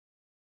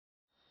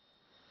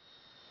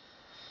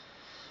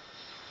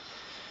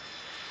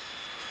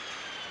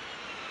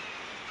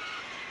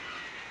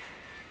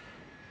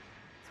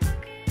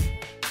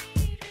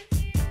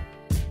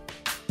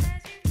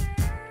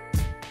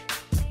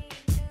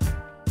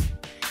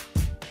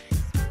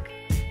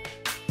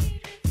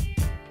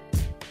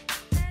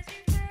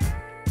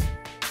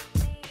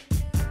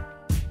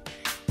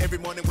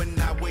Every morning when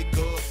I wake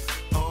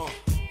up,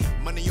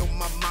 money on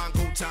my mind,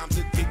 go time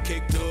to get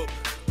caked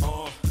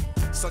up.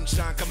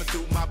 Sunshine coming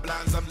through my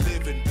blinds, I'm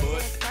living,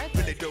 but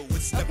really do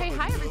it's never Okay,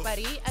 hi enough.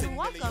 everybody, 10 and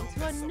welcome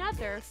million to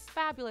another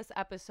fabulous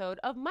episode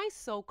of my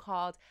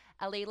so-called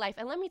LA life.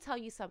 And let me tell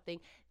you something,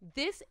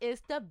 this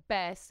is the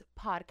best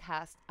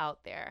podcast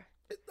out there.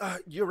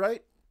 You're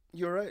right.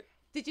 You're right.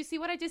 Did you see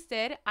what I just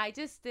did? I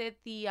just did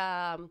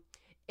the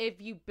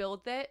if you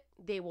build it,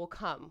 they will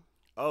come.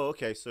 Oh,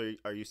 okay. So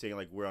are you saying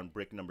like we're on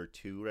brick number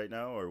 2 right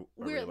now, or are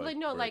we, We're like,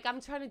 no, we're- like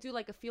I'm trying to do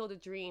like a Field of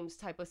Dreams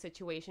type of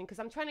situation because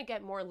I'm trying to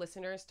get more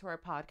listeners to our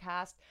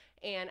podcast,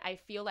 and I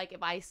feel like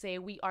if I say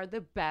we are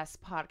the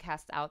best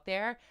podcast out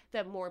there,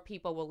 that more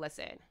people will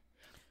listen.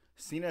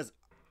 Seeing as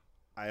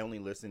I only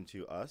listen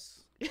to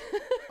us,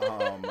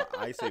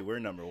 I say we're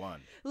number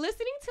 1.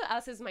 Listening to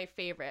us is my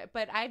favorite,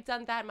 but I've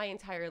done that my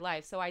entire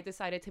life, so I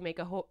decided to make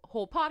a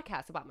whole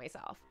podcast about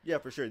myself. Yeah,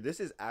 for sure. This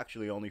is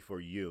actually only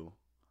for you.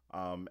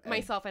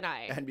 Myself and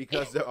I. And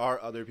because there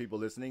are other people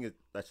listening,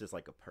 that's just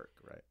like a perk,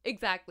 right?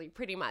 Exactly,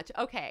 pretty much.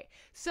 Okay,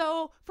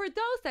 so for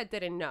those that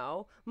didn't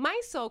know, My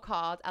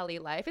So-Called LA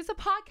Life is a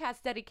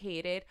podcast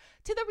dedicated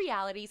to the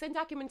realities and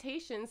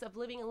documentations of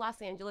living in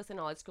Los Angeles and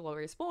all its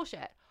glorious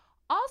bullshit.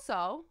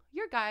 Also,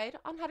 your guide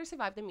on how to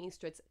survive the mean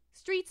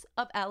streets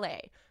of LA.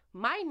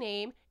 My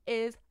name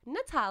is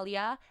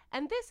Natalia,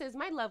 and this is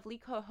my lovely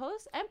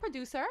co-host and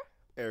producer.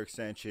 Eric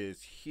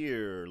Sanchez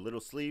here.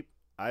 Little sleep.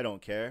 I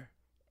don't care.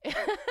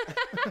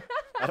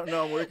 I don't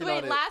know. I'm working on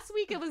Wait, it. last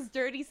week it was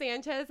Dirty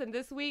Sanchez, and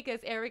this week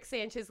is Eric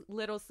Sanchez,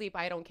 Little Sleep,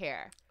 I Don't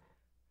Care.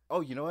 Oh,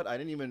 you know what? I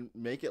didn't even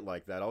make it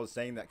like that. I was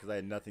saying that because I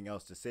had nothing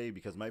else to say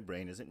because my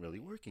brain isn't really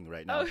working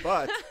right now. Oh.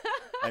 But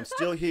I'm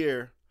still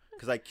here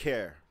because I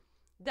care.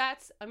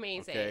 That's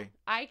amazing. Okay.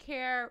 I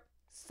care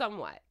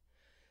somewhat.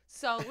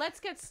 So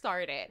let's get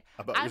started.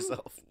 About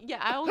yourself. Yeah,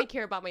 I only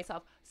care about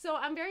myself. So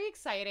I'm very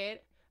excited.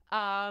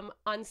 On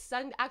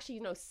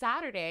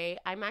Saturday,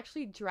 I'm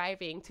actually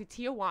driving to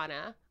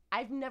Tijuana.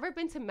 I've never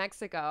been to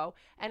Mexico,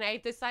 and I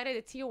decided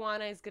that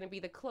Tijuana is going to be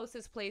the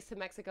closest place to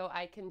Mexico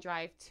I can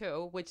drive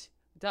to, which,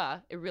 duh,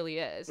 it really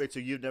is. Wait, so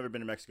you've never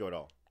been to Mexico at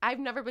all? I've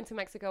never been to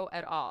Mexico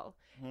at all.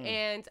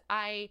 And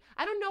I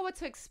don't know what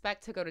to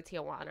expect to go to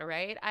Tijuana,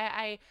 right?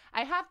 I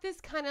have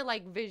this kind of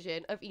like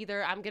vision of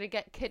either I'm going to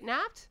get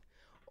kidnapped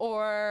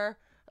or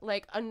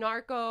like a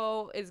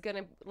narco is going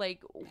to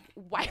like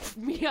wipe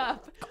me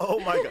up. Oh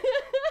my God.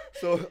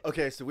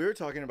 So we were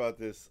talking about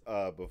this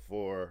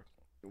before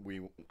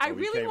I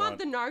we really came want on-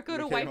 the narco we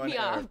to came wipe on me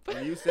air. up.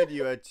 And you said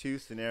you had 2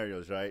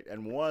 scenarios, right?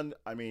 And one,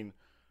 I mean,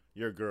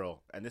 you're a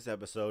girl, and this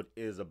episode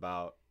is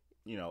about,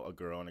 a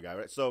girl and a guy,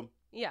 right? So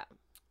Yeah.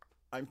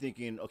 I'm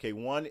thinking, okay,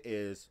 one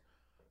is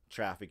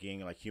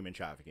trafficking, like human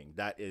trafficking.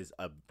 That is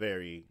a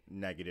very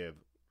negative,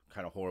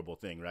 kind of horrible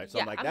thing, right? So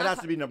Yeah, I'm like, I'm that not has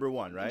to be number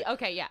 1, right?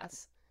 Okay,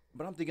 yes.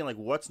 But I'm thinking, like,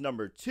 what's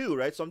number 2,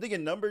 right? So I'm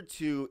thinking number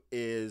 2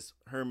 is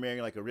her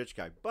marrying, like, a rich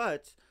guy.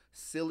 But,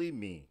 silly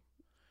me.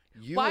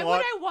 Why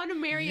would I want to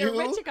marry a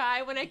rich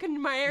guy when I can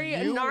marry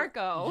a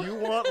narco? You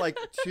want, like,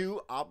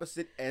 2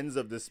 opposite ends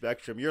of the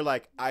spectrum. You're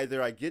like,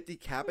 either I get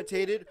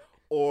decapitated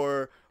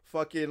or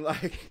fucking,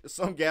 like,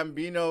 some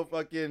Gambino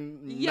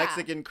fucking Yeah.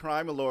 Mexican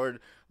crime lord,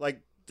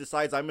 like,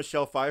 decides I'm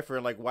Michelle Pfeiffer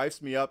and, like,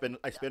 wipes me up and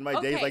I spend my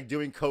days, Okay. like,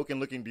 doing coke and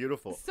looking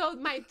beautiful. So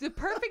the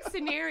perfect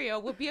scenario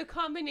would be a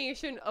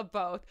combination of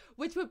both,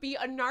 which would be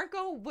a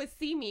narco would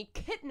see me,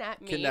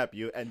 kidnap me, Kidnap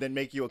you and then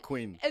make you a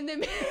queen. and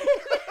then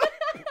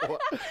Wow.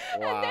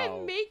 and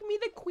then make me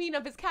the queen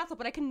of his castle.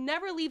 But I can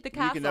never leave the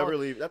castle. You can never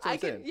leave. That's what I'm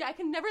saying. Yeah, I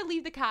can never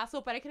leave the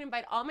castle, but I can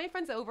invite all my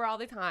friends over all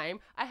the time.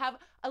 I have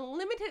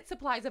unlimited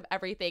supplies of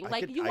everything. I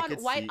You want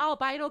could white see-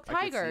 albino I could see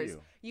tigers.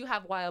 you. You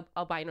have wild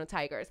albino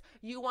tigers.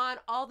 You want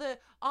all the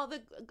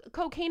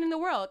cocaine in the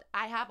world.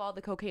 I have all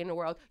the cocaine in the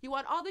world. You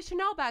want all the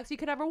Chanel bags you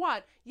could ever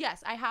want.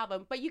 Yes, I have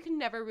them, but you can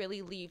never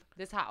really leave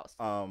this house.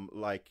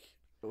 Like,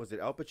 was it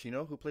Al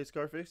Pacino who played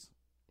Scarface?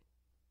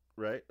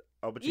 Right?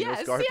 Al Pacino,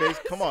 Yes, Scarface. yes.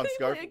 Come on,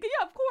 Scarface.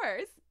 Yeah, of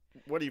course.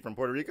 What are you from,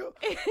 Puerto Rico?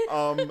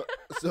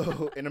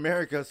 So in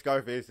America,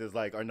 Scarface is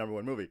like our number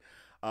 1 movie.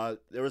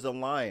 There was a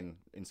line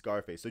in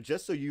Scarface. So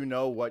just so you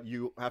know what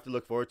you have to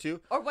look forward to,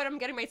 Or what I'm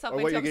getting myself or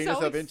into. what you're I'm getting so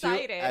yourself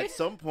excited. into, at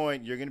some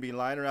point you're gonna be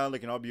lying around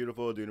looking all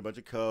beautiful, doing a bunch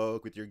of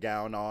coke with your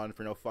gown on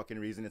for no fucking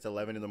reason. It's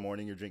 11 in the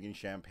morning. You're drinking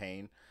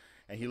champagne,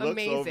 and he looks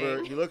Amazing.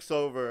 over. He looks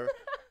over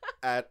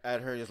at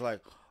her. He's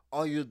like,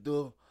 all you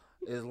do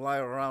is lie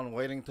around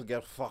waiting to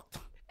get fucked.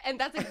 And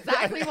that's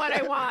exactly what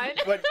I want.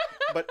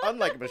 But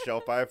unlike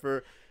Michelle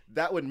Pfeiffer,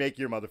 that would make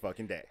your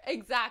motherfucking day.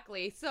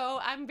 Exactly. So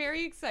I'm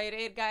very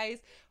excited, guys.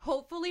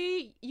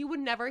 Hopefully you would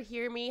never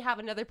hear me have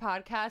another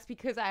podcast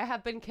because I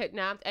have been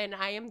kidnapped and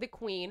I am the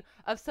queen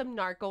of some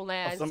narco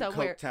land Some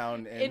somewhere. coke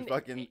town in-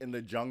 in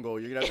the jungle.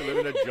 You're gonna have to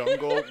live in a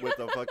jungle with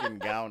a fucking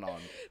gown on.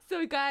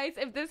 So guys,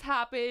 if this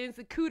happens,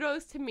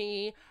 kudos to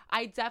me.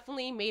 I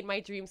definitely made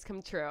my dreams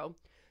come true.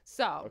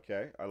 So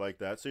Okay, I like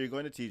that. So you're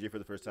going to TJ for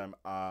the first time.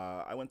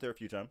 I went there a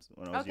few times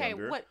when I was okay,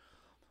 younger.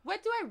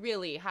 what do I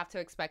really have to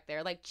expect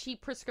there? Like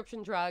cheap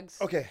prescription drugs?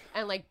 Okay.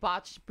 And like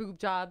botched boob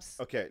jobs?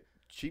 Okay,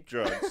 cheap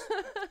drugs,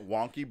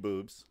 wonky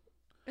boobs,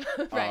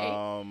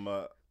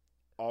 Right.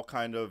 All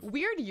kind of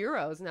Weird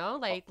Euros, no?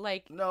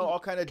 Like no, all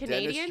kind of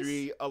Canadians?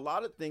 dentistry, a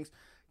lot of things.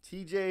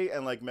 TJ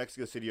and like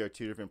Mexico City are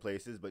two different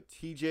places, but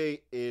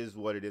TJ is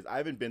what it is. I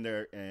haven't been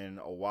there in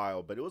a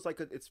while, but it was like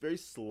it's very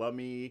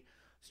slummy.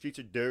 Streets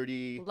are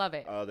dirty. Love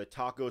it. The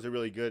tacos are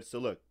really good. So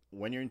look,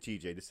 when you're in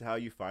TJ, this is how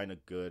you find a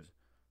good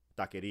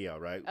taqueria,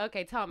 right?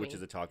 Okay, tell me. Which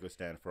is a taco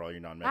stand for all your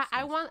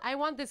non-Mexicans. I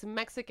want this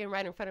Mexican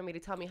right in front of me to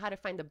tell me how to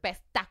find the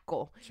best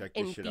taco Check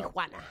this in shit out.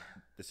 Tijuana.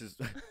 This is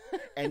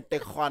en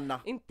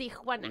Tijuana. In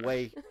Tijuana.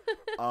 Wait,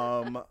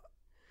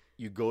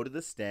 you go to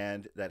the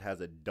stand that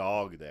has a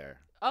dog there.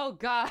 Oh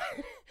God.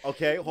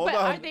 Okay, hold but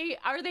on. Are they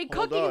Hold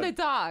cooking on. the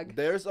dog?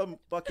 There's a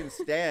fucking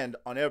stand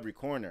on every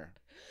corner.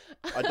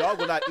 A dog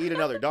will not eat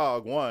another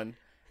dog.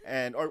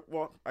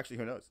 Actually,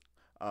 who knows?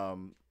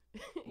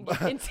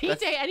 In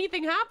TJ,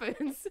 anything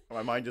happens.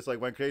 My mind just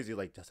like went crazy.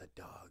 Like, does a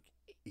dog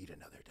eat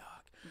another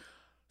dog?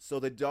 So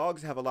the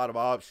dogs have a lot of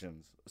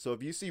options. So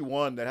if you see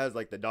one that has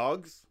like the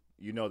dogs,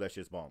 you know that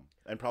shit's bomb.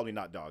 And probably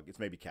not dog. It's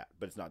maybe cat,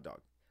 but it's not dog.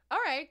 All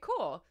right,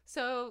 cool.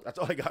 So That's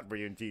all I got for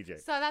you in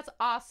TJ. So that's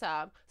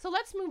awesome. So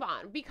let's move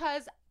on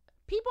because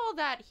people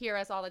that hear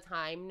us all the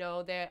time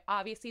know that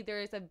obviously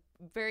there is a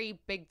very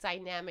big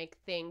dynamic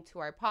thing to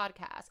our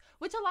podcast,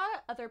 which a lot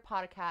of other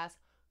podcasts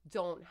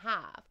don't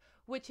have,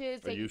 which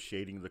is Are you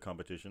shading the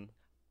competition?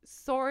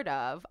 sort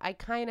of. I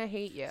kind of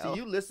hate you. See,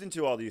 you listen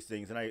to all these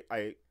things, and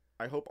I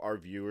hope our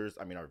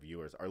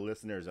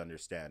listeners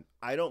understand.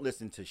 I don't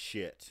listen to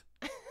shit.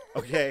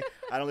 Okay?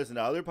 I don't listen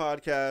to other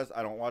podcasts.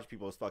 I don't watch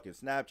people's fucking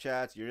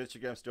Snapchats, your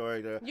Instagram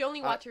story. You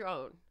only watch your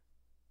own.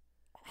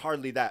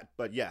 Hardly that,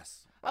 but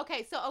yes.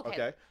 Okay.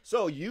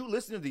 So you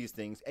listen to these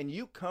things, and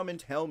you come and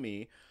tell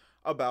me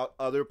about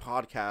other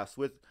podcasts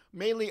with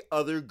mainly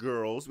other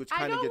girls, which I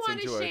kind of don't gets want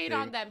into to our shade thing.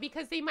 on them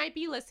because they might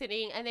be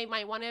listening and they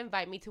might want to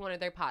invite me to one of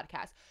their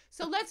podcasts.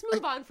 So let's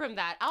move on from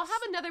that. I'll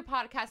have another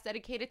podcast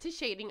dedicated to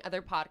shading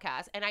other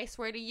podcasts, and I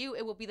swear to you,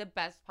 it will be the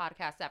best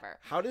podcast ever.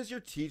 How does your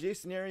TJ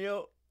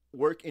scenario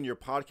work in your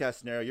podcast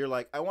scenario? You're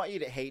like, I want you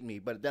to hate me,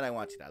 but then I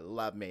want you to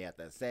love me at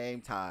the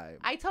same time.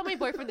 I tell my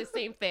boyfriend the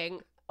same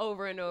thing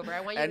over and over.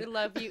 I want you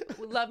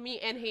to love me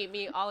and hate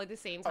me all at the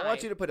same time. I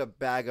want you to put a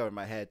bag over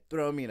my head,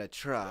 throw me in a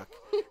truck,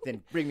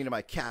 then bring me to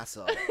my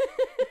castle.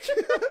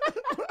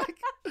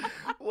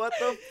 What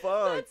the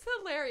fuck? That's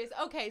hilarious.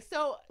 Okay,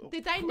 so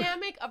the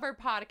dynamic of our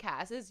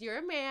podcast is you're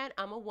a man,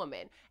 I'm a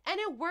woman. And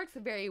it works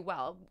very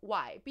well.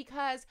 Why?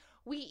 Because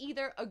we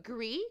either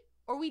agree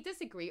or we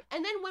disagree.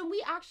 And then when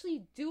we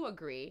actually do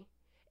agree,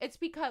 it's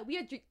because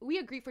we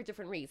agree for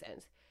different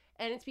reasons.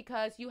 And it's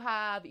because you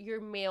have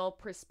your male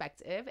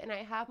perspective and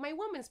I have my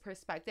woman's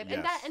perspective.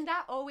 Yes. And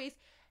that always,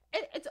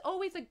 it's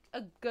always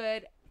a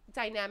good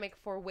dynamic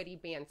for witty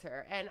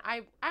banter. And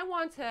I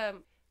want to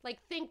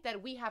think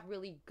that we have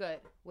really good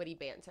witty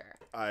banter.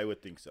 I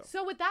would think so.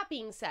 So with that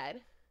being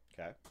said,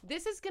 Okay.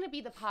 this is going to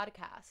be the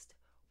podcast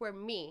where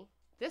me,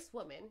 this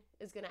woman,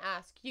 is going to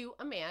ask you,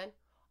 a man,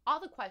 all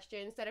the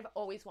questions that I've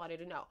always wanted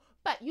to know.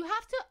 But you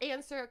have to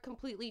answer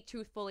completely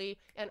truthfully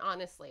and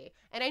honestly.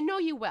 And I know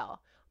you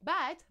will.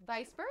 But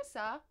vice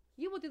versa,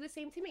 you will do the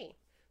same to me.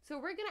 So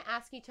we're going to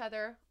ask each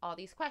other all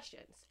these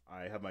questions.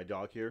 I have my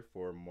dog here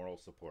for moral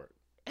support.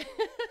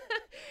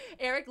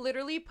 Eric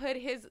literally put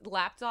his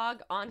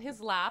lapdog on his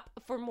lap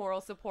for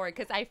moral support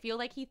because I feel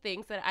like he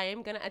thinks that I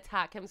am going to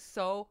attack him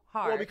so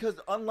hard. Well, because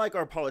unlike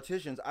our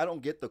politicians, I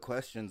don't get the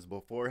questions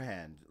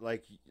beforehand.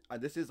 Like,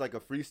 this is like a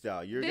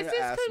freestyle. You're going to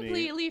ask me. This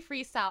is completely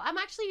freestyle. I'm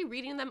actually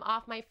reading them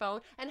off my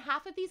phone, and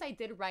half of these I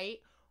did write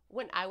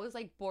when I was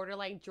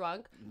borderline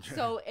drunk.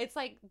 So it's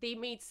they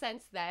made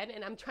sense then,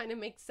 and I'm trying to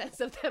make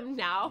sense of them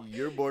now.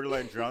 You're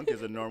borderline drunk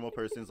is a normal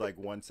person's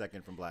 1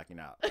 second from blacking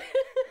out.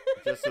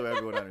 Just so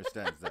everyone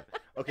understands that.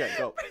 Okay,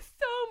 go.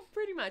 So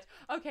pretty much.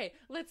 Okay,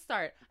 let's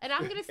start. And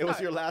I'm gonna start. It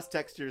was your last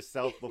text to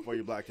yourself before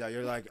you blacked out.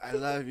 You're like, I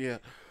love you.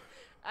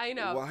 I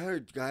know. Why are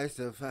guys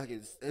so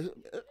fucking...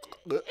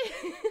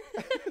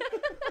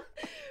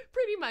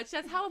 Pretty much.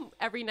 That's how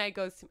every night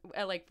goes,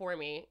 for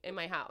me in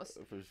my house.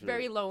 For sure.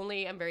 Very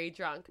lonely and very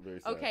drunk.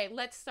 Very sad. Okay,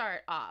 let's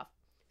start off.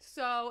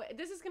 So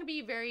this is going to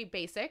be very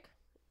basic.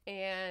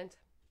 And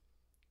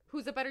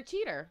who's a better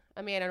cheater,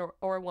 a man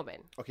or a woman?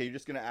 Okay, you're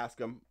just going to ask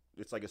them.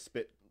 It's like a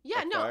spit.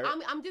 Yeah, of no, fire.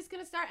 I'm just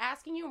going to start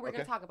asking you and we're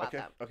going to talk about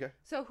them. Okay.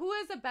 So who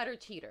is a better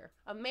cheater,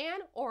 a man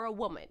or a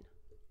woman?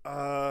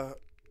 I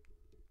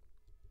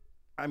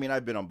mean,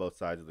 I've been on both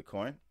sides of the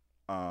coin.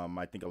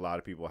 I think a lot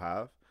of people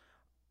have.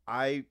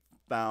 I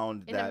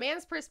found In that... a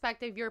man's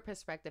perspective, your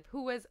perspective,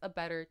 who is a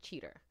better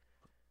cheater?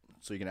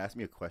 So you're going to ask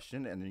me a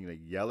question and then you're going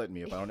to yell at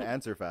me if I don't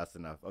answer fast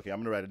enough. Okay, I'm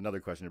going to write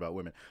another question about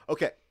women.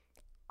 Okay,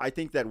 I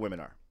think that women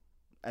are.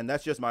 And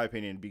that's just my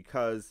opinion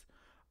because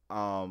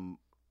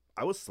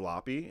I was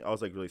sloppy. I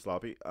was really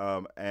sloppy.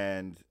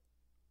 And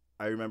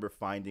I remember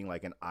finding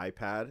an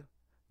iPad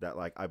that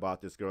I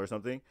bought this girl or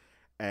something.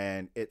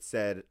 And it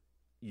said,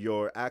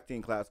 your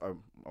acting class, or,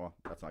 well,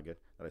 that's not good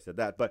that I said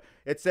that, but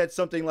it said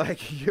something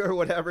like, your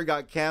whatever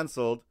got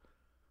canceled,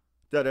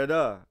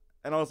 da-da-da.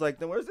 And I was like,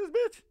 then where's this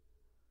bitch?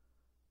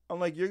 I'm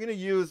like, you're gonna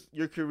use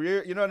your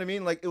career. You know what I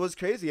mean? Like, it was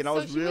crazy, and I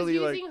was really she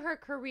was like, using her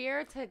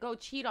career to go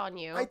cheat on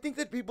you. I think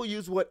that people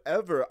use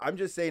whatever. I'm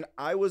just saying,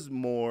 I was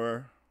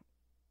more,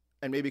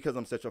 and maybe because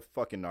I'm such a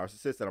fucking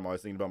narcissist that I'm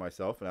always thinking about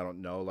myself, and I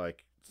don't know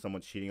like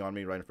someone's cheating on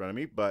me right in front of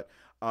me, but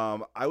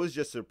I was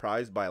just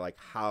surprised by like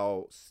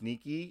how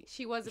sneaky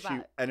she was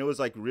about, and it was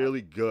like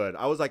really good.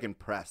 I was like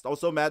impressed. I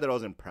was so mad that I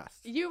was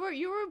impressed. You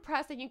were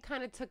impressed, and you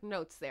kind of took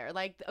notes there.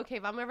 Like, okay,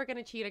 if I'm ever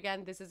gonna cheat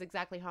again, this is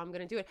exactly how I'm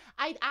gonna do it.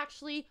 I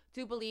actually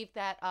do believe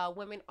that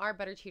women are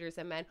better cheaters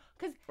than men.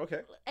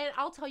 And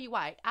I'll tell you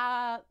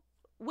why.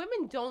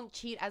 Women don't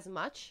cheat as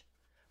much,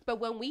 but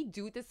when we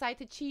do decide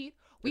to cheat,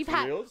 we've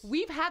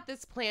had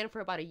this plan for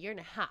about a year and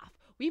a half.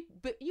 We've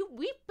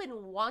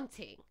been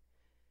wanting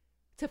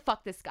to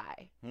fuck this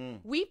guy.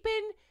 We've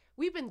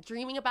been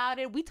dreaming about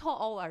it. We told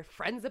all our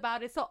friends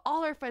about it, so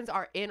all our friends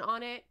are in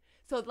on it.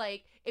 So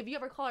like, if you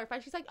ever call her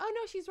friend, she's like, "Oh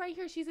no, she's right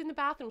here. She's in the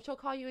bathroom. She'll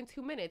call you in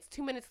 2 minutes."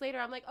 2 minutes later,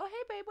 I'm like, "Oh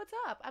hey babe, what's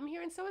up? I'm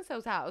here in so and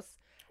so's house."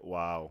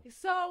 Wow.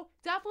 So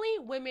definitely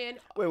women.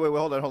 Wait,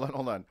 hold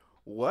on.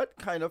 What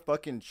kind of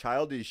fucking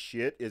childish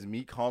shit is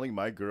me calling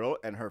my girl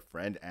and her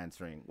friend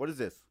answering? What is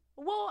this?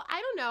 Well, I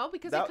don't know,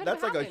 because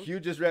that's like a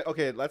huge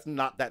okay, that's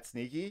not that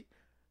sneaky.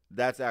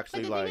 That's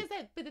actually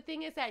but the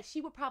thing is that she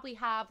would probably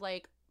have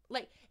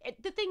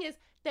the thing is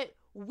that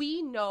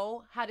we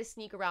know how to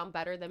sneak around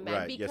better than men,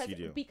 right, because yes, you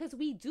do. Because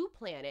we do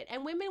plan it.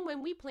 And women,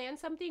 when we plan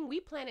something,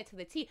 we plan it to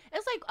the T.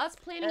 It's like us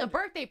planning a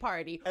birthday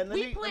party.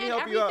 We plan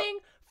everything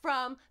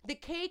from the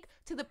cake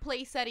to the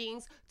place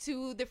settings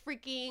to the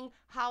freaking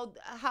how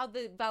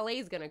the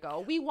ballet's gonna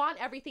go. We want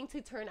everything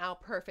to turn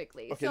out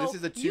perfctly. Okay, so this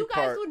is a two-part. You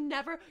guys would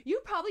never.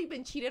 You've probably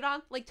been cheated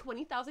on like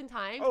 20,000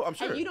 times. Oh, I'm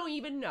sure. And you don't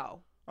even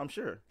know. I'm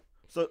sure.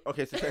 So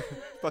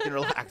fucking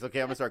relax.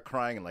 Okay, I'm gonna start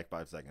crying in like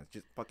 5 seconds.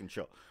 Just fucking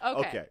chill.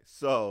 Okay,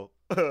 so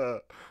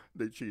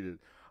they cheated.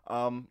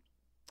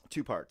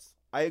 2 parts.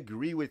 I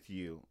agree with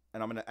you,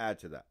 and I'm gonna add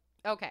to that.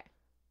 Okay.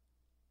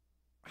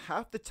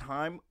 Half the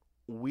time,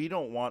 we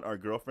don't want our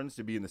girlfriends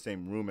to be in the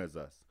same room as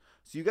us.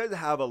 So you guys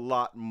have a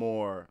lot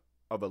more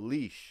of a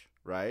leash,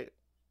 right?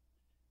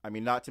 I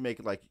mean, not to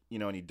make like,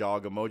 any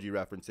dog emoji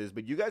references,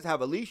 but you guys have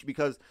a leash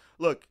because,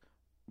 look,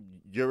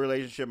 your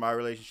relationship, my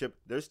relationship,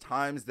 there's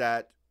times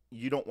that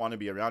you don't want to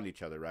be around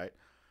each other, right?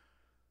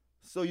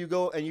 So you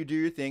go and you do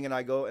your thing, and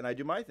I go and I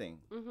do my thing.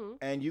 Mm-hmm.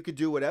 And you could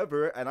do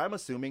whatever, and I'm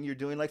assuming you're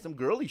doing like some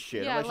girly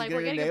shit. Yeah, like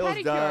we're getting getting your a nails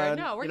pedicure. done.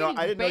 No, we're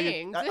getting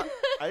banged. I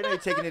didn't know you're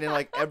taking it in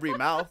like every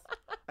mouth.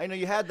 I know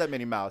you had that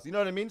many mouths. You know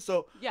what I mean?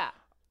 So yeah.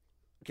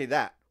 Okay,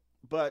 that.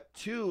 But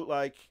 2,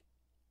 like,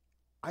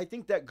 I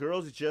think that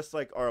girls just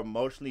like are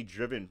emotionally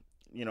driven,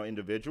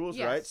 individuals,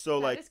 yes, right? So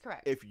that like, is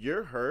correct. if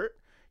you're hurt,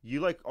 you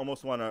like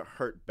almost want to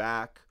hurt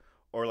back.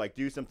 Or like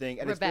do something,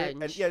 and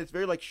revenge. It's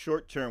very like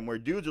short term. Where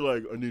dudes are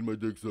like, I need my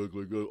dick sucked,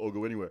 like I'll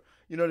go anywhere.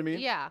 You know what I mean?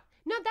 Yeah.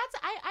 No,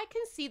 I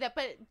can see that,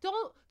 but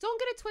don't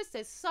get it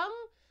twisted.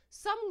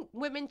 Some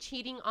women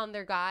cheating on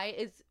their guy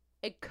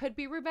it could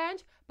be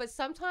revenge, but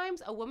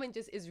sometimes a woman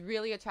just is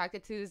really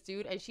attracted to this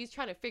dude, and she's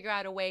trying to figure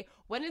out a way,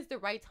 when is the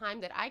right time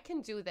that I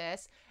can do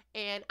this,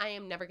 and I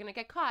am never gonna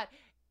get caught.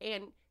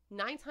 And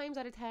 9 times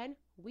out of 10,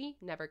 we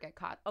never get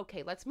caught.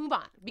 Okay, let's move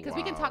on, because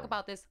we can talk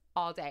about this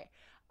all day.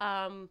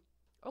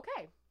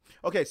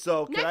 Okay,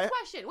 so next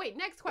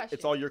question.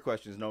 It's all your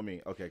questions, no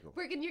me. Okay, cool.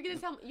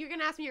 You're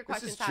gonna ask me your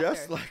questions after. This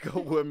is just like a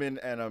woman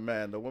and a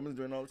man. The woman's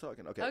doing all the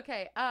talking. Okay.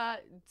 Okay.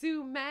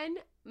 Do men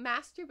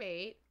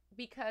masturbate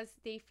because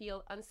they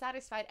feel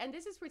unsatisfied? And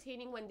this is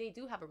pertaining when they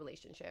do have a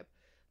relationship.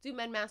 Do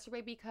men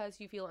masturbate because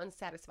you feel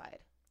unsatisfied?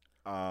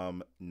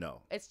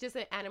 No. It's just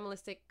an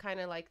animalistic kind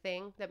of like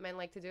thing that men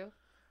like to do?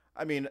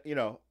 I mean,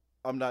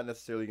 I'm not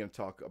necessarily going to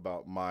talk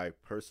about my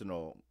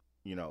personal,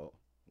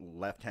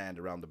 left hand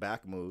around the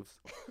back moves.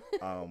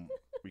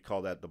 We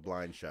call that the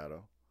blind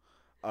shadow.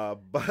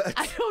 But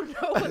I don't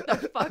know what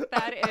the fuck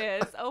that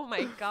is. Oh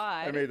my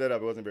god. I made that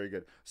up. It wasn't very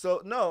good.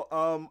 So no,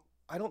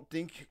 I don't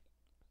think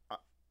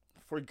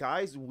for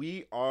guys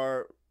we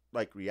are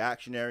like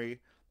reactionary,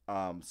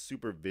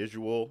 super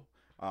visual.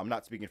 I'm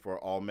not speaking for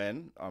all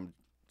men.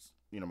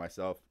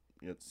 Myself,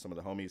 some of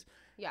the homies.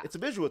 Yeah. It's a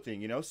visual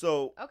thing,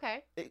 So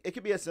okay. It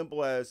could be as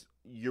simple as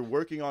you're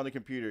working on the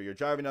computer, you're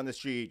driving down the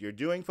street, you're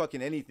doing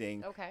fucking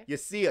anything. Okay. You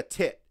see a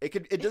tit. It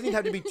doesn't even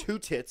have to be 2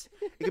 tits.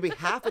 It could be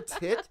half a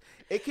tit.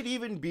 It could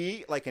even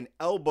be like an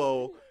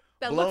elbow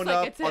that blown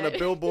like up on a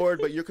billboard,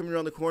 but you're coming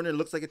around the corner and it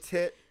looks like a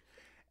tit.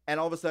 And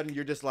all of a sudden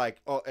you're just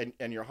like, oh,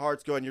 and your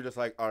heart's going. You're just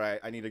like, all right,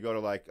 I need to go to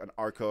like an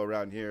Arco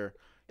around here.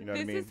 You know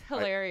what I mean? This is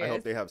hilarious. I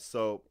hope they have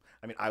soap.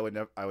 I mean, I would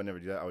never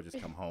do that. I would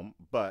just come home.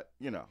 But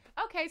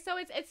Okay, so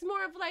it's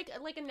more of like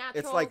a natural.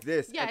 It's like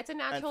this. Yeah, it's a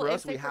natural. And for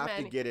us, we have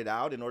to get it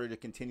out in order to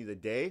continue the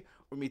day.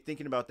 We're me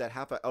thinking about that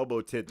half a elbow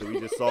tit that we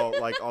just saw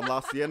like on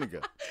La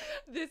Cienega.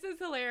 This is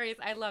hilarious.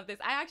 I love this.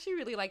 I actually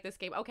really like this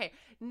game. Okay,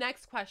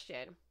 next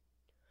question.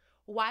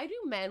 Why do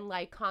men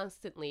lie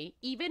constantly,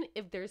 even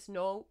if there's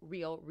no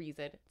real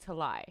reason to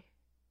lie?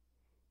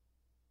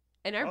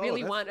 And I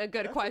really want a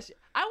good question.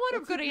 I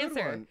want a good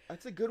answer.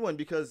 That's a good one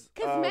because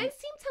men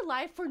seem to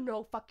lie for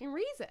no fucking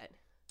reason.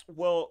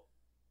 Well,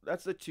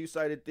 that's a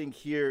two-sided thing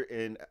here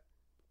in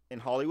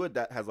Hollywood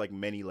that has like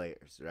many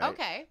layers, right?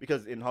 Okay.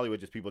 Because in Hollywood,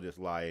 just people just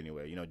lie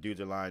anyway. You know, dudes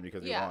are lying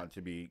because they Yeah. want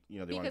to be, you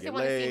know, they want Because to they get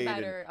wanna seem laid,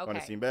 better. and want to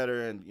Okay. seem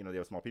better, and you know, they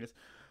have a small penis.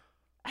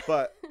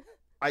 But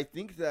I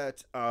think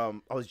that I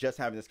was just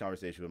having this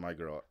conversation with my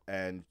girl,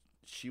 and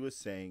she was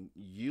saying,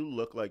 "You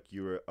look like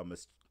you're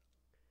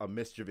a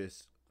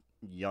mischievous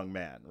young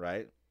man,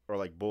 right? Or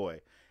like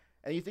boy."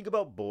 And you think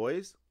about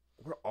boys,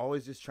 we're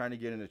always just trying to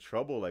get into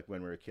trouble. Like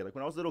when we were a kid, like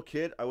when I was a little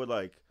kid, I would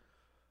like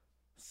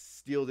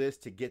steal this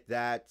to get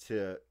that,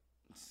 to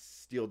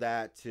steal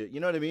that, to, you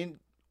know what I mean?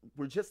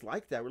 We're just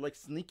like that. We're like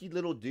sneaky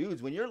little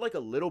dudes. When you're like a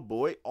little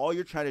boy, all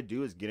you're trying to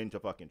do is get into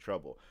fucking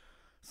trouble.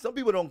 Some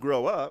people don't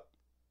grow up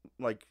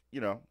like,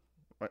 you know,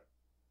 like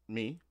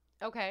me,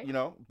 Okay. you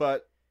know,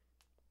 but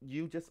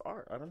you just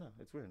are. I don't know.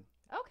 It's weird.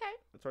 Okay.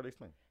 It's hard to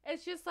explain.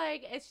 It's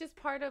just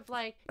part of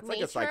like It's nature.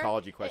 like a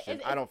psychology question.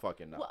 It- I don't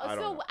fucking know. Well, I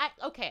don't know.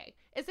 okay,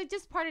 is it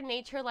just part of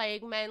nature,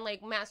 like men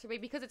like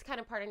masturbate because it's kind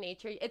of part of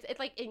nature? It's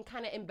like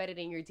kind of embedded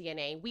in your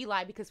DNA. We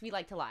lie because we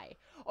like to lie,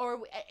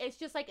 or it's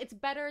just like it's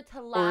better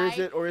to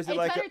lie. Or is it it's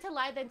like better to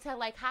lie than to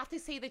like have to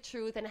say the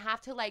truth and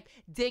have to like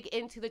dig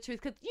into the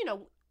truth? Because you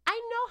know, I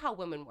know how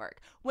women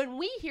work. When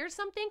we hear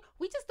something,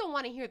 we just don't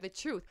want to hear the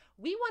truth.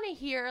 We want to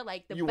hear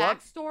like the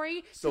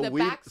backstory to the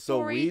backstory.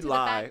 So we to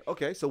lie. The back...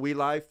 Okay, so we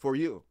lie for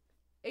you.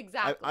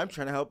 Exactly. I'm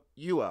trying to help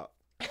you out.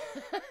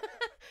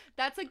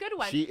 That's a good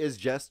one. She is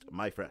just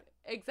my friend.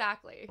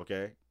 Exactly.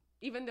 Okay.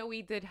 Even though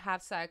we did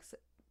have sex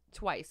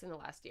twice in the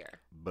last year.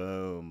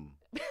 Boom.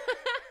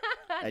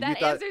 And that you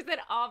thought- answers it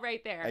all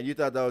right there. And you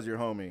thought that was your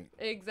homie.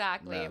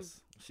 Exactly.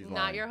 Yes. She's Not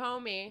lying. your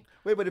homie.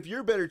 Wait, but if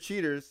you're better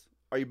cheaters,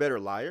 are you better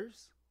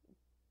liars?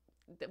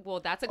 Well,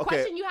 that's a Okay.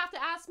 question you have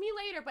to ask me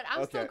later, but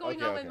I'm still Okay, going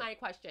okay, on okay. with my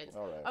questions.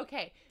 All right.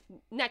 Okay,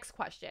 next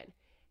question.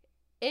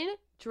 In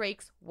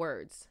Drake's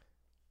words,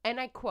 and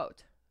I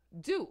quote,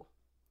 "Do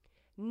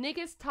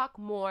niggas talk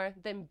more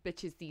than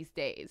bitches these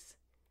days?"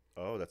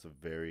 Oh, that's a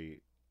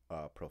very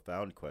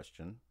profound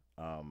question.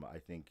 I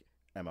think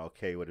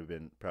MLK would have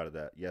been proud of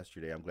that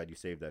yesterday. I'm glad you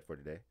saved that for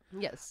today.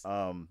 Yes.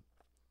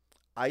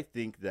 I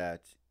think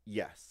that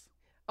yes.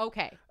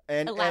 Okay.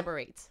 And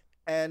Elaborate.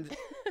 and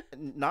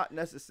not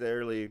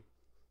necessarily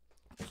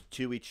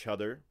to each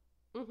other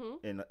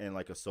Mm-hmm. in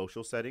like a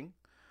social setting,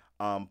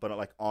 but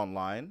like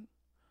online.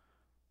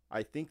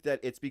 I think that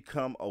it's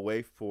become a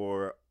way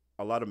for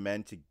a lot of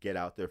men to get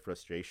out their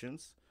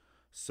frustrations.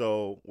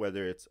 So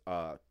whether it's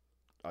a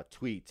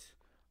tweet,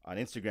 an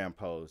Instagram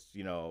post,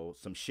 you know,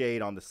 some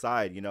shade on the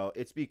side, you know,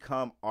 it's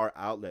become our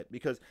outlet.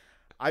 Because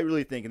I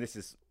really think, and this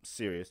is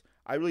serious,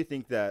 I really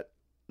think that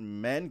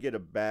men get a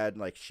bad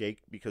like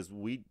shake because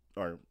we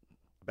are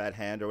bad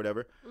hand or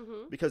whatever,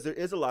 because there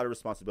is a lot of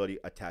responsibility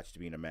attached to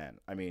being a man.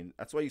 I mean,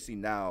 that's why you see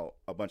now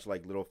a bunch of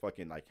like little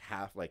fucking like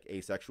half like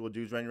asexual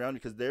dudes running around,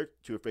 because they're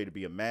too afraid to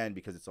be a man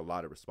because it's a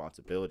lot of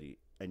responsibility,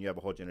 and you have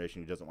a whole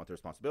generation who doesn't want the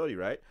responsibility,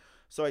 right?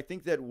 So I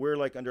think that we're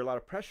like under a lot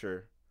of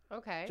pressure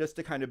Okay. just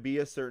to kind of be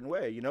a certain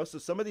way, you know? So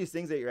some of these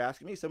things that you're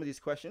asking me, some of these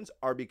questions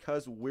are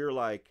because we're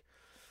like,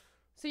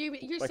 So you're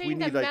Like, we saying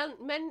that need,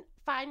 like- men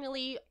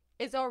finally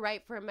it's all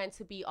right for men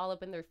to be all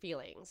up in their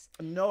feelings.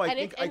 no, I And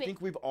think it's- and I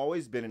think we've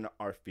always been in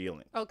our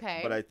feelings.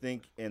 Okay. But I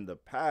think in the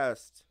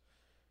past,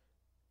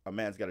 a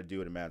man's got to do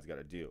what a man's got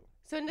to do.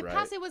 So in the right?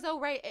 past, it was all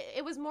right.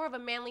 It was more of a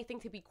manly thing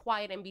to be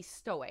quiet and be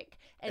stoic.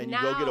 And And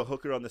now, you go get a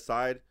hooker on the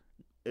side.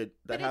 But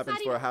That it's happens not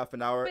for even- a half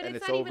an hour, but and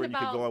it's it's not over, even and you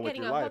can about go on with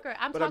getting your a life. hooker.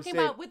 I'm But talking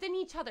saying- about within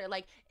each other,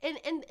 like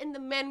in the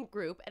men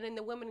group and in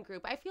the women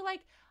group. I feel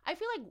like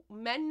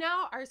men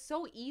now are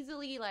so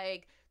easily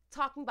like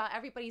talking about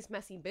everybody's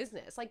messy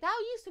business. Like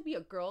that used to be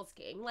a girls'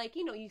 game. Like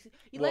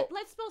Well,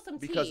 let's spill some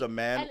tea. because a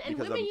man- and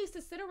because women a- used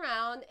to sit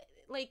around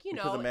like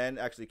because a man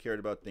actually cared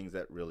about things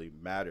that really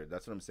mattered.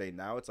 That's what I'm saying.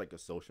 Now it's like a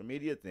social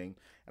media thing,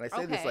 and I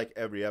say this Okay. like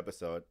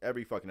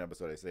every fucking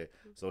episode. I say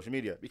social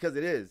media because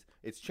it is.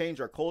 It's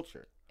changed our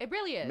culture. It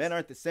really is. Men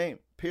aren't the same.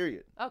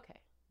 Period. Okay.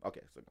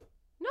 Okay, so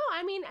No,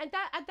 I mean I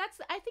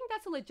think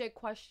that's a legit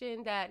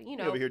question that you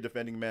over here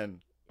defending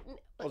men.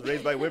 I was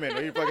raised by women.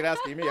 What are you fucking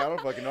asking me? I don't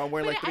fucking know. I'm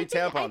wearing like But 3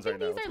 tampons I think right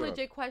now. these What's are going on?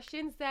 legit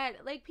questions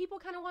that like people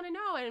kind of want to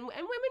know, and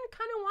women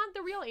kind of want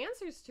the real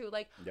answers to.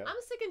 Like Yeah. I'm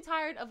sick and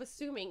tired of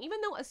assuming,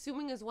 even though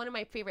assuming is one of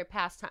my favorite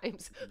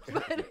pastimes.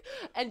 And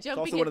It's jumping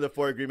also one of the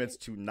 4 agreements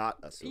to not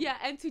assume. yeah,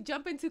 and to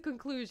jump into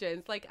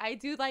conclusions. Like I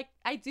do that.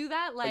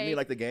 Like, you mean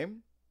like the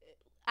game?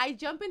 I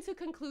jump into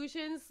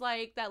conclusions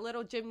like that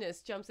little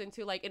gymnast jumps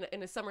into like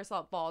in a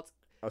somersault vault.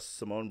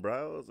 Simone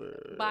Biles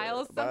or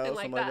Biles, something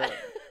like that.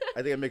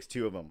 I think I mixed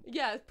 2 of them.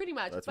 Yeah, pretty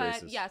much. That's but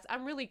racist. yes,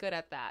 I'm really good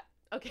at that.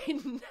 Okay,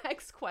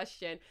 next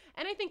question.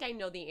 And I think I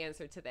know the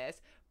answer to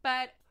this,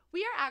 but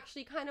we are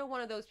actually kind of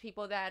one of those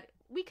people that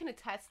we can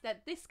attest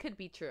that this could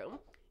be true.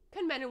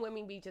 Can men and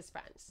women be just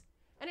friends?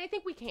 And I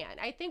think we can.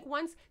 I think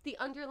once the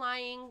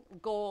underlying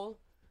goal,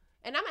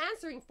 and I'm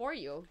answering for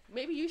you,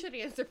 maybe you should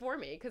answer for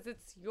me because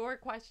it's your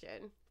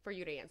question for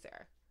you to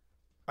answer.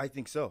 I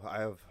think so. I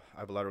have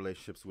a lot of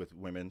relationships with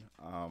women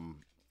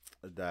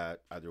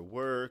that either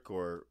work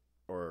or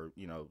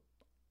you know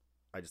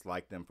I just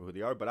like them for who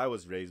they are. But I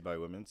was raised by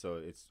women,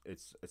 so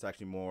it's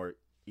actually more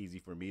easy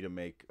for me to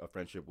make a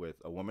friendship with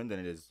a woman than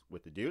it is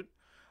with a dude,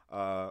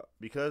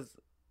 because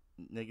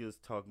niggas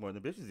talk more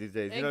than bitches these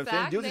days. You know what I'm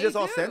saying? Dudes are just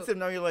all sensitive.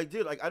 Now you're like,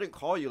 dude, like I didn't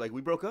call you, like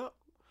we broke up.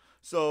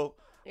 So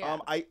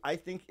I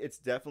think it's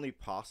definitely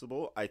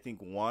possible. I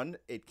think one,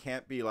 it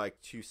can't be like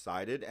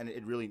two-sided, and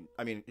it really,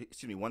 I mean,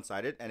 excuse me,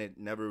 one-sided, and it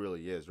never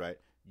really is, right?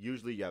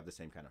 Usually you have the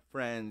same kind of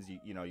friends.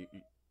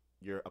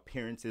 Your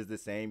appearance is the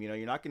same. You know,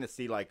 you're not going to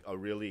see like a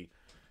really,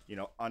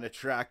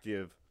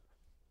 unattractive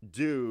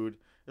dude.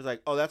 It's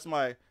like, oh, that's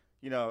my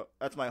homegirl,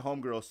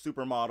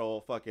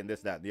 supermodel, fucking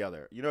this, that, and the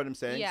other. You know what I'm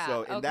saying? Yeah,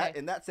 so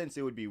in that sense,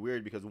 it would be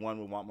weird because one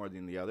would want more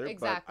than the other.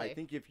 Exactly. But I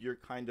think if you're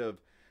kind of,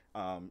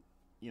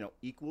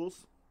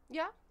 equals.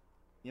 Yeah.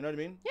 You know what I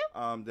mean?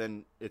 Yeah.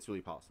 Then it's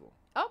really possible.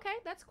 Okay,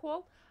 that's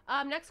cool.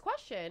 Next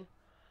question.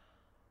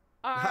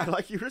 I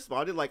like you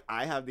responded like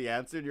I have the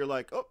answer, and you're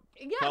like, oh,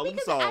 yeah, problem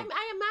because solved.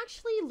 I am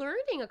actually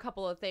learning a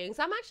couple of things.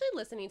 I'm actually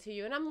listening to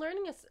you, and I'm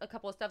learning a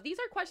couple of stuff. These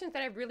are questions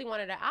that I really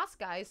wanted to ask,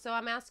 guys, so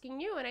I'm asking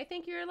you, and I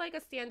think you're like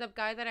a stand-up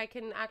guy that I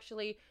can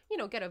actually,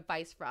 get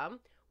advice from.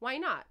 Why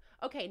not?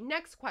 Okay,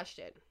 next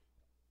question.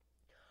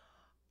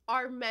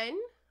 Are men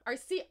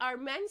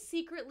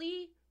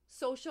secretly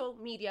social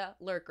media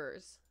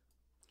lurkers?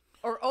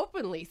 Or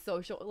openly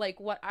social,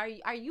 like what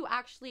are you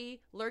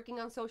actually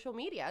lurking on social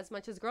media as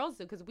much as girls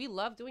do? Because we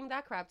love doing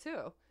that crap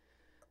too.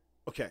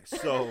 Okay,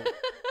 so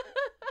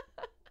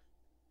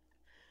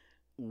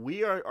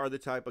we are the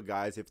type of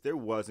guys, if there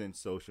wasn't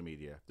social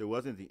media, if there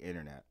wasn't the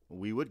internet,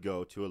 we would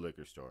go to a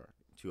liquor store,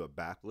 to a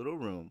back little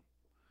room.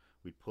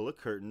 We'd pull a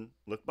curtain,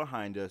 look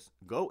behind us,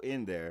 go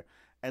in there,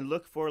 and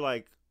look for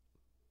like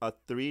a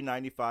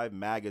 $3.95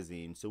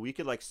 magazine so we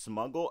could like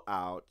smuggle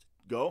out,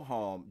 go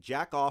home,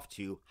 jack off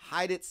to,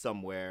 hide it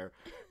somewhere.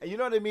 And you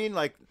know what I mean?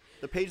 Like,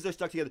 the pages are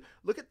stuck together.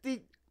 Look at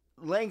the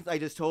length I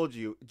just told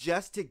you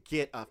just to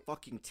get a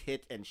fucking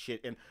tit and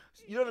shit. And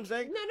you know what I'm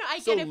saying? No, I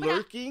so get it. So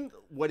lurking,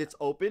 what it's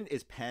open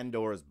is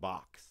Pandora's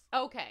box.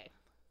 Okay.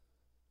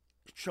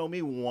 Show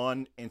me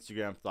one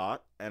Instagram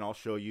thought, and I'll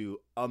show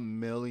you a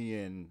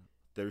million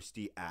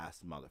thirsty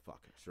ass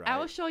motherfuckers, right? I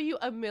will show you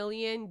a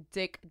million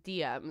dick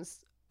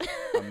DMs.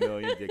 A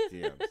million dick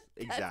DMs.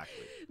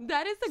 Exactly.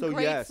 That is a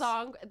great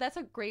song. That's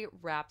a great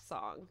rap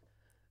song.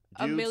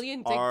 Dudes a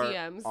million dick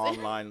DMs.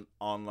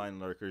 online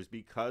lurkers,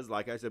 because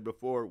like I said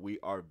before, we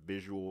are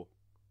visual,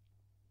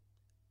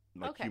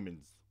 like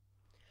humans,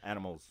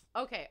 animals.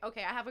 Okay.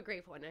 I have a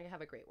great one.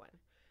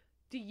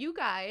 Do you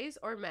guys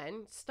or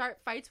men start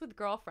fights with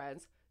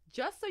girlfriends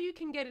just so you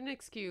can get an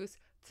excuse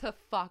to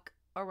fuck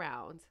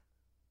around?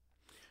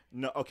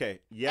 No,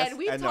 okay, yes, and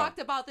we've talked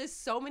about this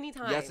so many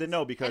times. Yes and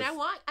no, because I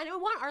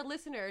want our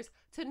listeners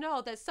to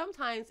know that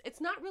sometimes it's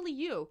not really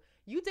you.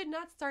 You did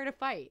not start a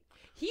fight.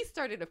 He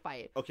started a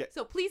fight. Okay.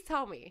 So please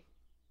tell me,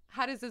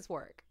 how does this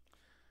work?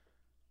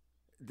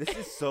 This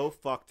is so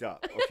fucked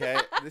up. Okay,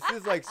 this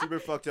is like super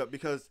fucked up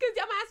because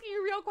I'm asking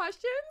you real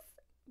questions.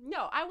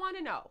 No, I want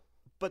to know.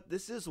 But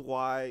this is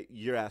why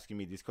you're asking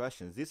me these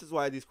questions. This is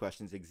why these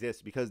questions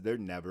exist, because they're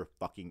never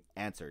fucking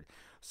answered.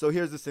 So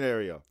here's the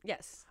scenario.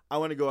 Yes. I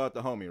want to go out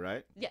the homie,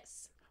 right?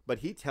 Yes. But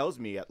he tells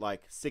me at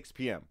like 6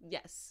 p.m.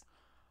 Yes.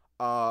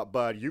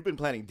 But you've been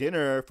planning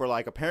dinner for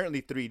like apparently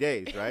 3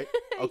 days, right?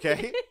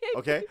 Okay?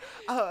 Okay?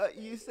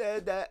 You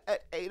said that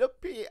at 8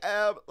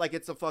 p.m. Like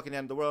it's a fucking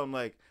end of the world. I'm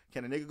like,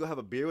 can a nigga go have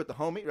a beer with the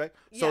homie, right?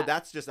 Yeah. So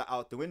that's just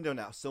out the window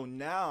now. So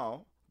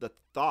now the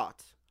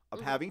thought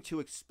of having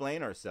to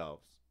explain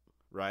ourselves,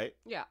 right?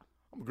 Yeah.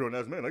 I'm a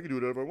grown-ass man. I can do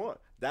whatever I want.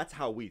 That's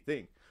how we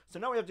think. So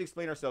now we have to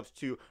explain ourselves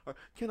to,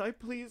 can I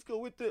please go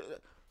with the...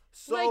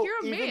 So like you're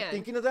a even man.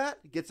 Thinking of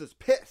that gets us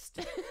pissed.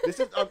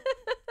 This is,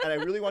 and I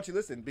really want you to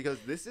listen, because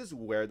this is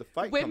where the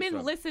fight comes from.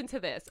 Women, listen to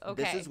this,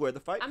 okay? This is where the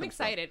fight comes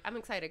from. I'm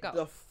excited. Go.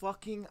 The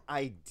fucking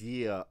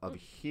idea of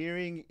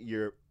hearing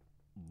your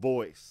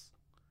voice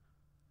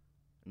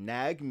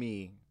nag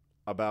me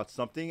about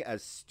something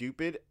as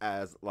stupid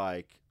as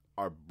like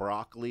our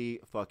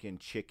broccoli fucking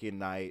chicken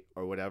night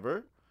or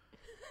whatever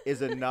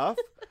is enough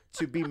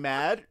to be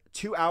mad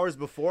 2 hours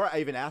before I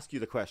even ask you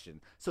the question.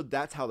 So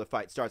that's how the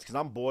fight starts, because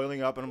I'm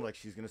boiling up and I'm like,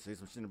 she's gonna say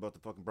some shit about the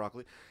fucking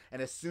broccoli,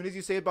 and as soon as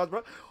you say about the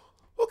broccoli,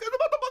 who cares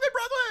about the fucking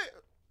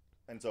broccoli?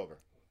 And it's over.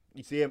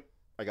 You see him?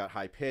 I got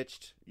high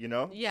pitched,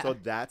 Yeah. So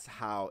that's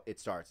how it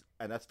starts,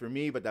 and that's for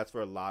me, but that's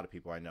for a lot of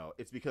people I know.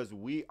 It's because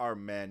we are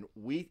men.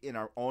 We in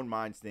our own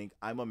minds think,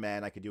 I'm a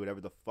man, I can do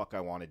whatever the fuck I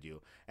want to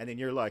do, and then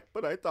you're like,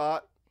 but I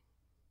thought.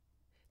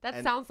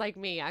 That sounds like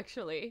me,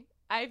 actually.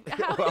 That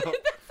sounds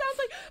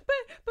like,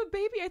 but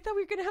baby, I thought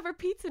we were gonna have our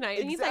pizza night,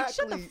 and exactly. he's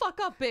like, shut the fuck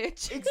up,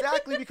 bitch.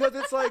 Exactly, because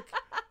it's like,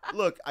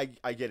 look,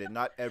 I get it.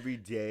 Not every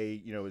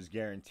day, is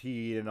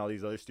guaranteed, and all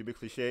these other stupid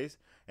cliches.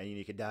 And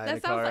you could die in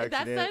a car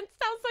accident. That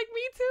sounds like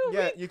me too.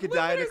 Yeah, you could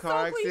die in a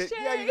car accident.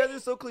 Cliche. Yeah, you guys are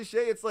so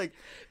cliche. It's like,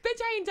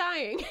 bitch, I ain't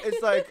dying.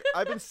 It's like,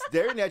 I've been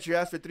staring at your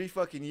ass for 3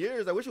 fucking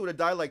years. I wish I would have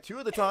died like 2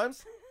 of the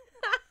times.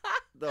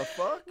 The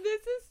fuck?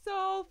 This is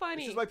so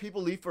funny. This is why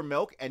people leave for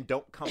milk and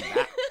don't come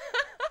back.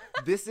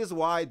 This is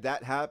why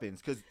that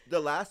happens, because the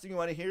last thing you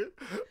want to hear,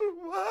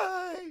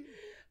 why?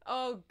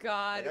 Oh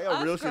God, I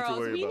got real us shit to girls,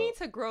 worry we about. need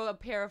to grow a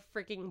pair of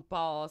freaking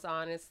balls,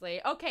 honestly.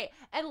 Okay,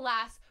 and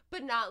last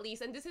but not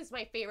least, and this is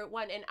my favorite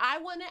one, and I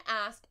want to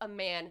ask a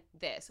man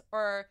this,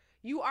 or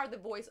you are the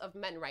voice of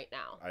men right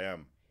now. I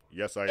am.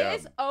 Yes, I am.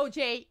 Is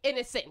OJ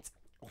innocent?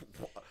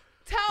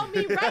 Tell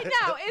me right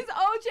now, is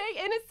OJ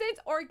innocent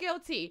or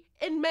guilty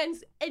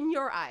in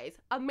your eyes?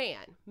 A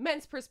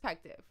men's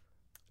perspective.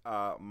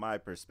 My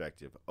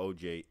perspective,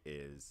 OJ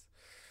is.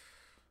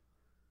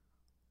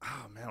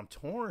 Oh man, I'm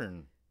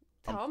torn.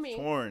 Tell me.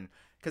 Torn.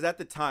 Because at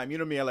the time, you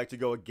know me, I like to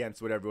go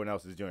against what everyone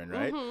else is doing,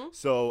 right? Mhm.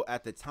 So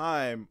at the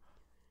time,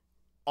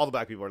 all the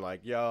black people are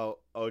like, "Yo,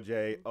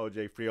 OJ,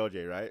 free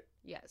OJ," right?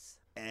 Yes.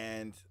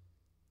 And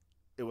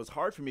it was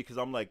hard for me because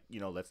I'm like,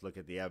 let's look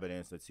at the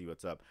evidence, let's see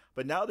what's up.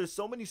 But now there's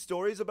so many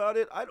stories about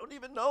it, I don't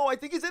even know. I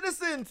think he's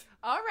innocent.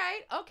 All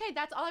right. Okay,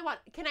 that's all I want.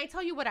 Can I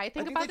tell you what I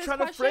think about they're this trying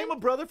question? to frame a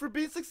brother for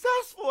being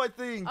successful, I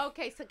think.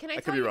 Okay, so can I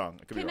could tell be you? wrong.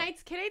 I could be wrong.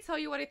 Can I tell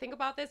you what I think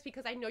about this?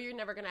 Because I know you're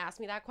never gonna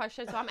ask me that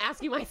question, so I'm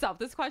asking myself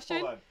this question.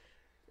 Hold on.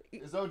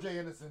 Is OJ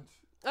innocent?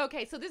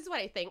 Okay, so this is what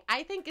I think.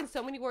 I think in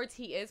so many words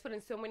he is, but in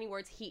so many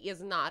words he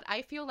is not.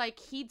 I feel like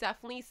he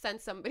definitely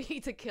sent somebody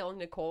to kill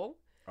Nicole.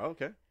 Oh,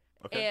 okay.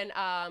 Okay.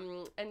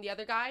 And the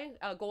other guy,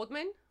 Ron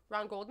Goldman.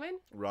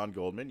 Ron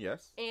Goldman,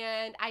 yes.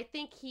 And I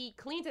think he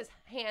cleaned his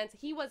hands.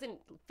 He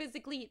wasn't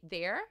physically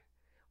there,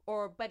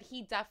 but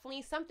he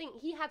definitely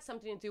he had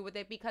something to do with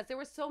it, because there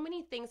were so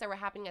many things that were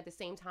happening at the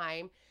same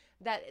time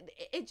that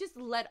it just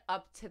led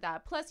up to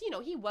that. Plus,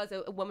 he was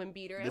a woman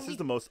beater. This and is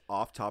the most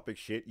off-topic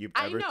shit you've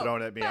I ever know,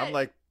 thrown at me. but- I'm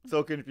like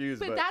so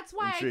confused, But that's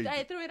why intrigued.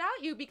 I threw it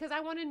at you, because I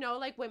want to know,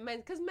 like, when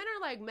because men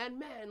are like,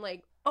 men,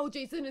 like,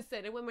 OJ's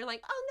innocent, and women are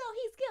like, oh no,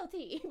 he's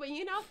guilty.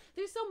 But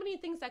there's so many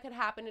things that could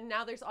happen, and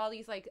now there's all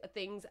these like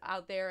things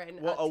out there.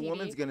 And Well, a TV.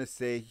 woman's gonna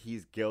say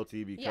he's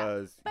guilty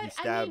because but he I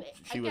stabbed. mean,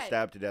 she was again-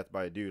 stabbed to death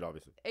by a dude,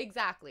 obviously.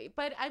 Exactly.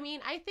 But I mean,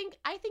 I think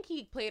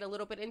he played a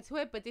little bit into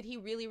it, but did he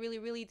really, really,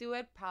 really do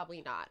it?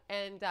 Probably not.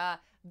 And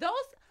those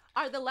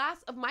are the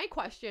last of my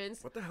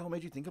questions. What the hell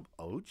made you think of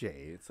OJ?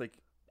 It's like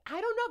I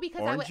don't know,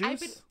 because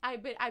Orange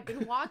I've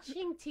been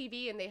watching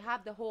TV, and they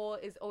have the whole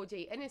 "is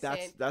OJ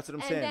innocent?" that's what I'm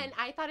and saying. then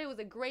I thought it was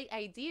a great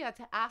idea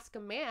to ask a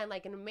man,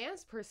 like in a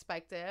man's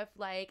perspective,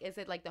 like, is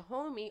it like the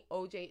homie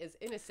OJ is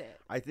innocent?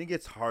 I think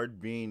it's hard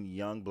being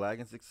young, black,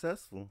 and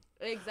successful.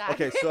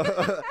 Exactly. Okay, so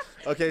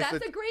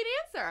That's a great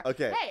answer.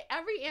 Okay. Hey,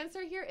 every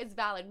answer here is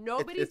valid.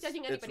 Nobody's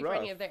judging anybody for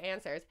any rough. of their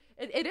answers.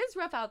 It is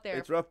rough out there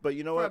It's rough, but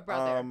you know for a what?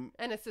 brother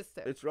and a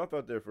sister. It's rough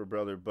out there for a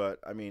brother, but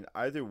I mean,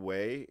 either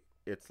way,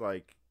 it's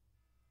like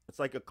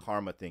a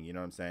karma thing. You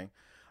know what I'm saying?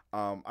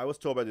 I was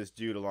told by this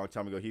dude a long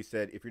time ago. He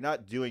said, if you're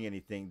not doing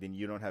anything, then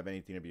you don't have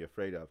anything to be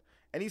afraid of.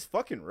 And he's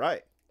fucking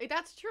right.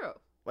 That's true.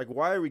 Like,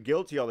 why are we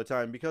guilty all the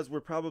time? Because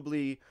we're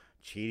probably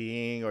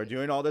cheating or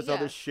doing all this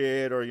other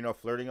shit, or,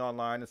 flirting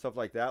online and stuff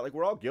like that. Like,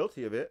 we're all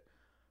guilty of it.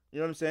 You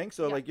know what I'm saying?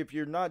 So, like, if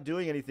you're not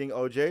doing anything,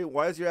 OJ,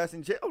 why is your ass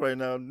in jail right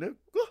now? Okay,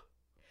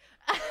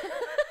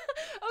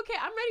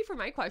 I'm ready for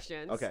my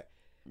questions. Okay.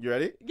 You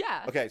ready?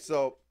 Yeah. Okay,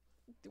 so.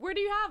 Where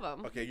do you have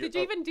them? Okay, Did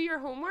you even do your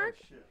homework?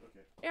 Oh, shit.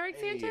 Okay. Eric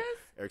Hey, Sanchez?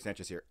 Eric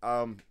Sanchez here.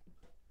 All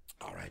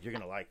right, you're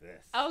going to like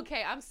this.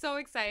 Okay, I'm so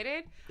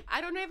excited.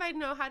 I don't know if I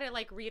know how to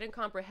like read and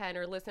comprehend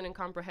or listen and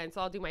comprehend,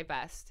 so I'll do my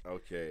best.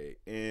 Okay,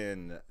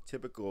 in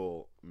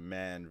typical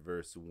man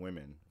versus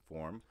women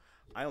form,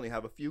 I only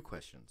have a few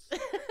questions.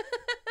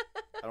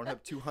 I don't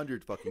have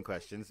 200 fucking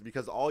questions,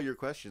 because all your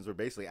questions were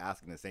basically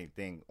asking the same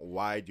thing.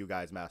 Why do you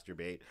guys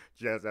masturbate?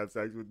 Just have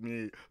sex with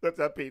me. Let's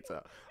have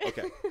pizza.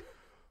 Okay.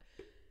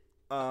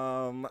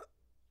 All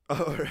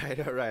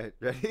right.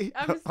 Ready?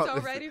 I'm so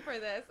ready for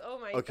this. Oh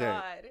my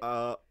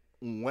god.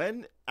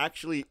 When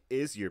actually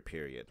is your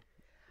period?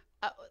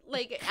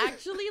 Like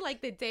actually,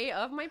 like the day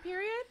of my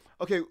period?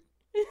 Okay.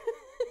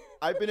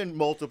 I've been in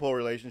multiple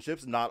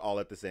relationships, not all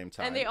at the same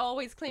time. And they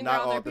always claim not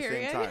they're all on at their the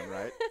period. same time,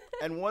 right?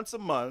 And once a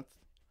month,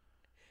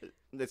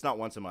 it's not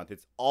once a month,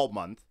 it's all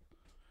month.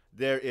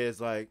 There is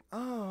like,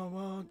 oh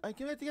well, I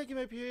think I get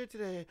my period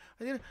today.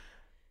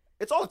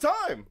 It's all the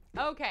time.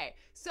 Okay,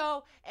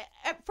 so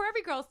for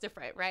every girl, it's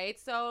different, right?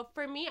 So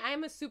for me, I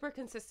am a super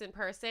consistent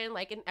person.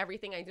 Like in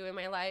everything I do in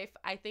my life,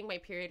 I think my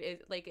period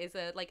is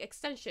a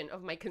extension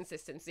of my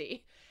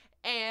consistency.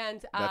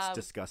 And That's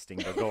disgusting.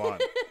 But go on.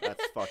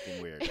 That's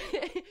fucking weird.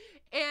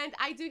 And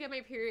I do get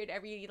my period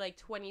every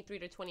 23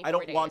 to 24 I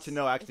don't days. want to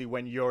know actually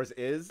when yours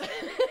is.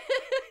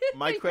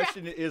 My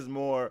question is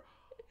more,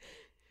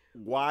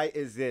 why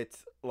is it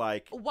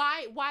like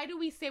why do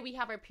we say we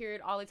have our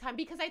period all the time?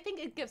 Because I think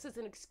it gives us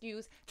an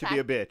excuse to be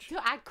a bitch, to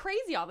act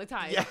crazy all the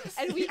time. Yes,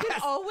 and we can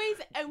always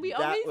that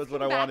was can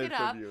what I back wanted it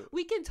up. from you.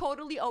 We can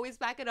totally always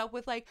back it up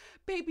with like,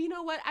 babe, you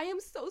know what? I am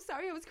so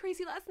sorry I was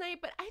crazy last night,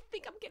 but I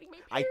think I'm getting my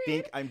period. I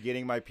think I'm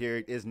getting my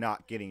period is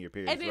not getting your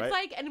period, and it's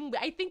right? and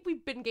I think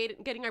we've been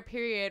getting our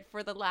period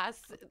for the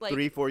last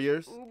 3-4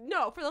 years.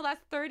 No, for the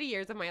last 30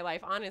 years of my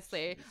life,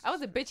 honestly. I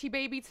was a bitchy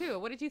baby too.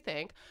 What did you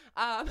think?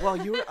 Well,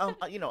 you were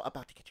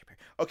about to get your period.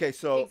 Okay,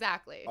 so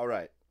exactly. All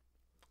right.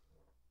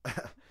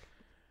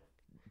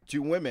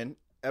 Do women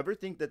ever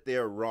think that they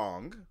are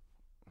wrong?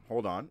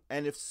 Hold on.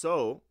 And if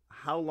so,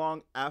 how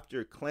long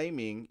after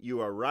claiming you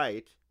are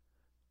right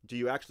do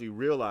you actually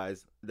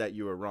realize that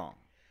you are wrong?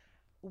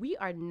 We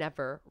are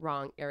never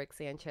wrong, Eric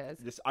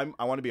Sanchez. I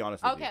want to be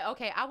honest with you.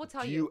 Okay, I will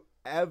tell Do you. you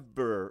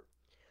ever,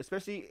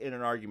 especially in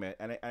an argument,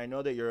 and I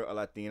know that you're a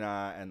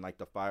Latina and like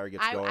the fire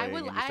gets going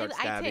and you start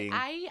stabbing.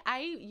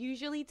 I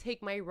usually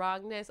take my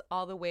wrongness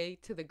all the way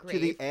to the grave. To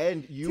the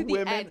end. You To the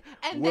women end.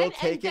 And will then-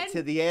 take and it then-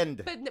 to the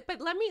end. But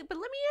let me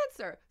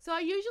answer. So I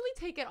usually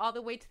take it all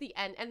the way to the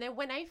end, and then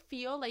when I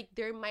feel like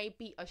there might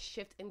be a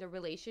shift in the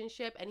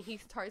relationship and he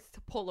starts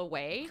to pull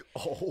away,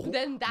 Oh,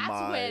 then that's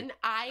my when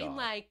I God.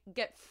 like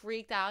get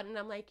freaked out and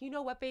I'm like, you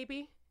know what,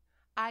 baby?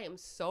 I am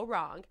so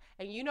wrong.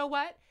 And you know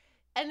what?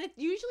 And it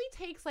usually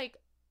takes like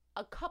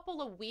a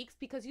couple of weeks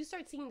because you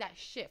start seeing that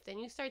shift and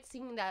you start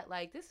seeing that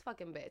like this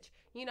fucking bitch,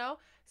 you know?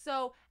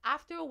 So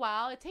after a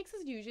while, it takes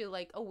us usually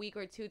like a week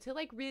or two to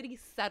like really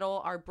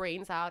settle our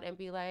brains out and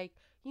be like,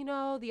 you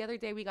know, the other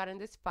day we got in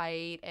this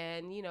fight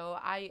and, you know,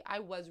 I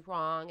was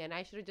wrong and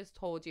I should have just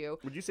told you.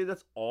 Would you say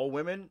that's all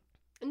women?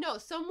 No,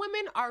 some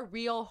women are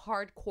real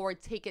hardcore,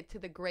 take it to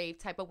the grave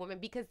type of women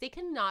because they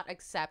cannot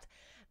accept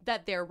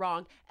that they're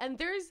wrong. And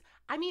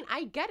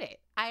I get it.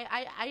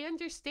 I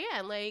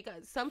understand. Like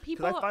some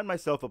people. Because I find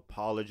myself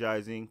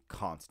apologizing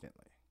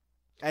constantly,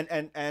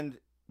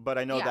 but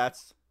I know Yeah.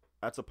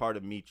 that's a part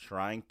of me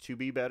trying to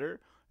be better,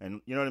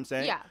 and you know what I'm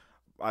saying? Yeah.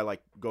 I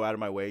like go out of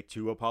my way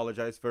to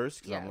apologize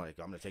first because I'm Yeah. like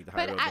I'm gonna take the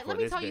high But road before let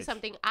me this tell you bitch.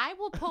 something. I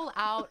will pull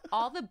out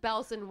all the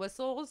bells and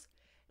whistles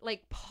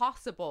like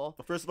possible.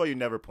 Well, first of all, you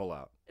never pull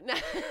out.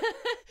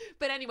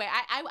 But anyway,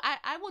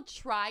 I will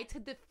try to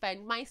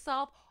defend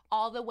myself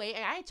all the way,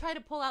 and I try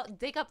to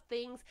dig up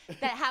things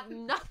that have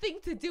nothing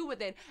to do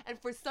with it. And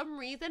for some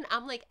reason,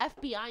 I'm like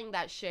FBIing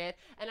that shit,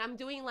 and I'm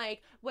doing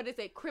like what is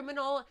it,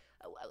 criminal?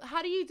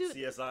 How do you do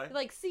CSI.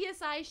 like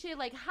CSI shit?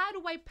 Like how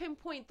do I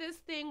pinpoint this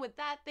thing with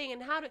that thing,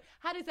 and how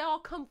does that all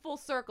come full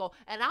circle?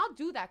 And I'll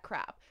do that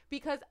crap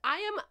because I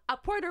am a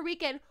Puerto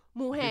Rican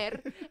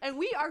mujer, and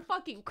we are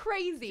fucking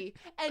crazy.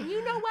 And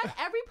you know what?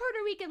 Every Puerto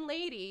Rican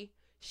lady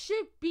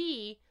should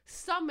be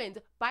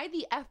summoned by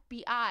the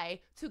FBI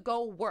to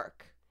go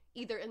work,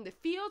 either in the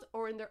field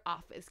or in their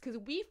office, because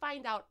we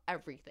find out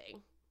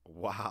everything.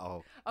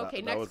 Wow.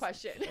 Okay, That next was-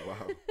 question.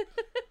 Wow.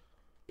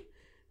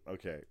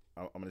 Okay,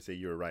 I'm gonna say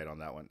you were right on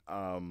that one.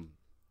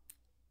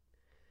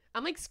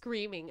 I'm like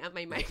screaming at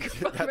my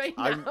microphone That's- right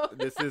I'm- now.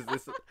 this is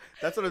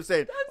that's what I'm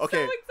saying. I'm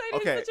Okay, so excited.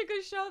 okay. It's such a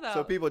good show, though.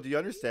 So people, do you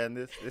understand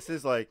this? This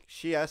is like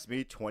she asked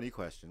me 20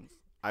 questions.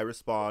 I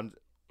respond,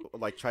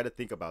 like try to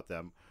think about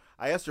them.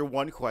 I asked her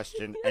one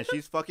question, and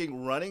she's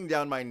fucking running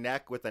down my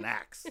neck with an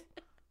axe,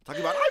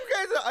 talking about,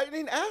 I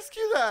didn't ask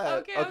you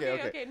that.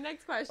 Okay.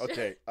 Next question.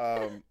 Okay.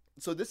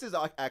 So this is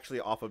actually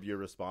off of your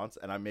response,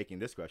 and I'm making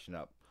this question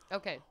up.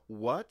 Okay.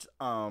 What?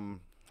 Let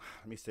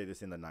me say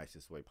this in the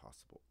nicest way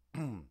possible.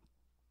 Let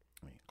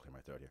me clear my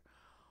throat here.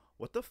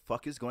 What the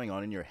fuck is going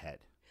on in your head?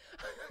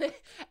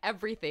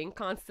 Everything,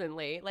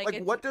 constantly. Like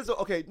it's, what does?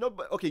 Okay, no,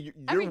 but okay, you're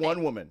Everything.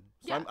 one woman.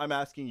 So Yeah. I'm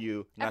asking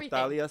you, Everything.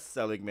 Natalia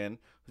Seligman,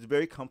 who's a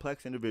very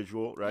complex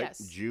individual, right? Yes.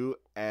 Jew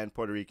and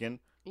Puerto Rican,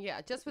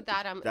 Yeah, just with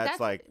that, That's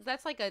like-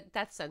 that's like a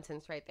death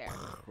sentence right there.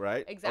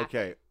 right? Exactly.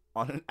 Okay.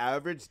 On an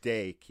average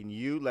day, can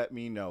you let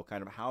me know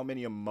kind of how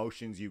many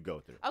emotions you go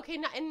through? Okay,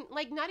 not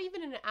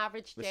even in an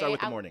average day. Let's start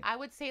with the morning. I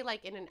would say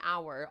like in an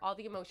hour, all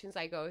the emotions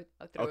I go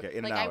through. Okay,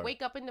 in an like I hour.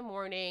 wake up in the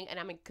morning and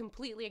I'm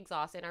completely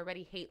exhausted and I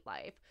already hate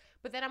life.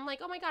 But then I'm like,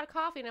 oh my God,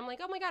 coffee. And I'm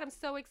like, oh my God, I'm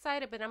so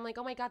excited. But I'm like,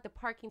 oh my God, the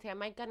parking ticket.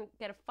 Am I gonna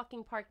get a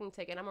fucking parking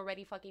ticket? I'm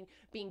already fucking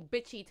being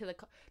bitchy to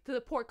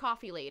the poor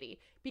coffee lady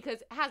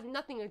because it has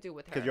nothing to do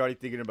with her. Because you're already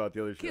thinking about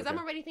the other shit. Because okay.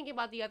 I'm already thinking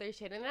about the other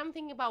shit. And then I'm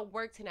thinking about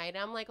work tonight. And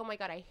I'm like, oh my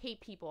God, I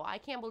hate people. I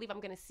can't believe I'm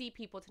going to see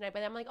people tonight.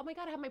 But I'm like, oh my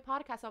God, I have my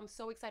podcast. So I'm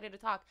so excited to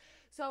talk.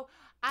 So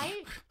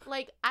I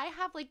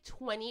have like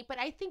 20, but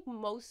I think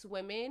most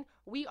women,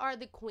 we are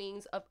the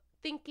queens of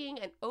thinking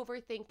and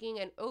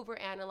overthinking and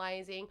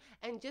overanalyzing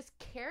and just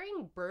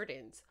carrying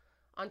burdens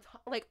on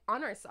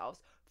ourselves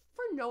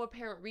for no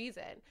apparent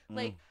reason.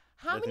 Like,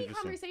 how That's many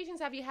interesting.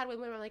 conversations have you had with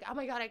women like, oh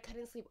my God, I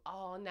couldn't sleep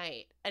all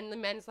night? And the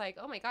men's like,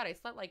 oh my God, I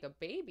slept like a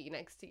baby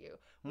next to you.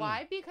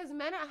 Why? Because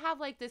men have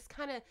like this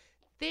kind of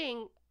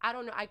thing. I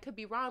don't know. I could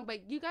be wrong,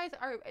 but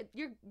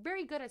you're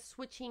very good at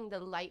switching the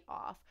light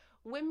off.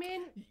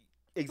 Women,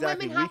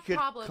 Exactly. women We have could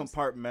problems.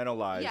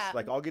 compartmentalize. Yeah.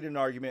 Like I'll get in an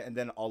argument and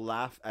then I'll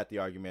laugh at the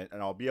argument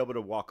and I'll be able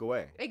to walk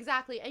away.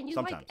 exactly. And you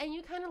Sometimes.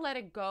 you kind of let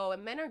it go.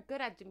 And men are good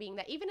at being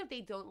that. Even if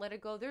they don't let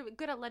it go, they're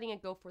good at letting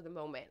it go for the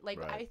moment. Like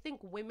Right. I think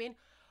women,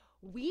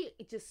 we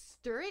just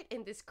stir it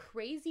in this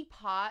crazy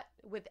pot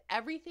with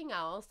everything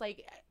else,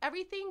 like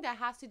everything that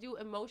has to do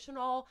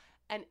emotional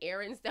and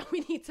errands that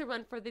we need to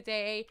run for the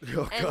day,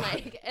 Oh, and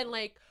God.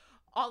 like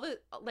all the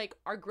like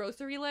our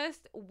grocery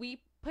list,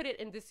 we put it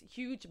in this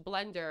huge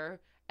blender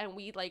and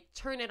we like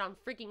turn it on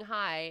freaking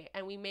high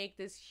and we make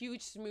this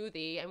huge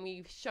smoothie and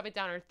we shove it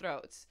down our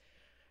throats,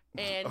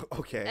 and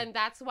Okay. and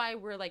that's why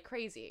we're like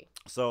crazy.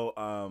 So,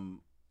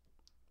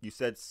 you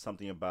said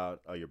something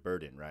about your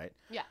burden, right?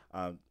 Yeah.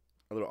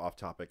 a little off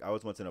topic. I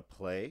was once in a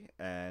play,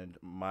 and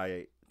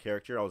my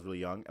character, I was really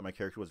young, and my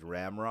character was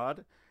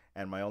Ramrod,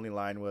 and my only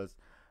line was,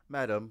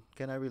 "Madam,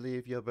 can I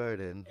relieve your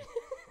burden?"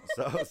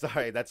 So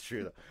sorry, that's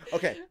true though.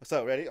 Okay,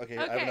 so ready? Okay,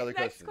 I have another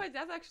question.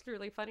 That's actually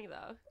really funny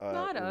though.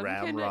 Madam,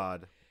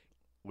 Ramrod.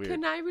 Weird.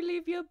 Can I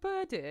relieve your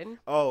burden?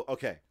 Oh,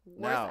 okay.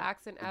 Worst Now,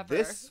 accent ever.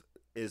 this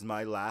is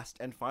my last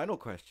and final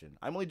question.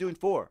 I'm only doing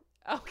 4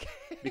 Okay.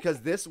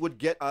 because this would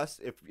get us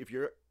if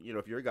you're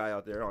a guy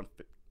out there on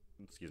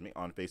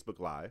Facebook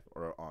Live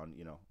or on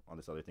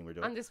this other thing we're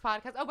doing on this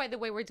podcast. Oh, by the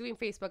way, we're doing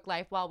Facebook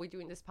Live while we're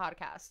doing this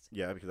podcast.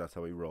 Yeah, because that's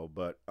how we roll.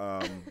 But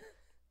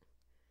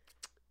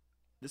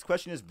this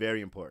question is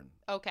very important.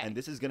 Okay. And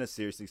this is gonna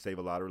seriously save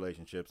a lot of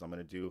relationships. I'm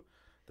gonna do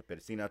the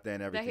Perecinata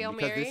and everything Hail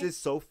because Mary? this is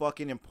so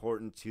fucking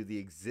important to the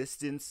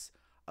existence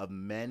of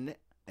men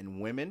and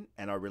women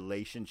and our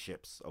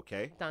relationships.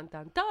 Okay. Dun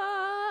dun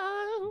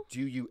dun.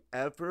 Do you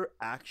ever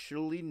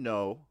actually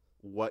know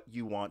what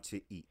you want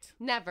to eat?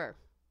 Never,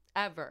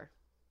 ever,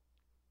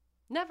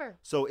 never.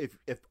 So if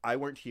I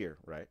weren't here,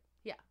 right?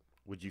 Yeah.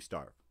 Would you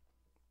starve?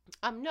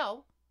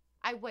 No,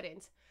 I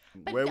wouldn't.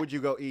 But Where would you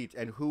go eat?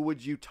 And who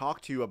would you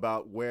talk to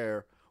about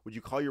where? Would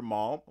you call your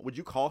mom? Would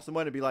you call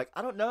someone and be like,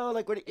 I don't know,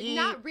 like where to eat?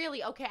 Not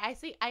really. Okay,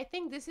 I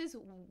think this is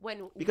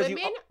when Because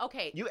women.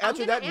 You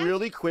answer that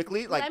really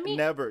quickly, like let me-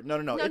 never. No,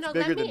 it's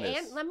bigger than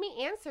this. Let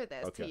me answer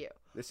this to you.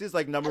 This is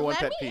like number one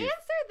pet peeve. Let me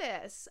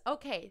answer this.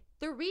 Okay,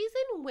 the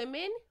reason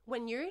women,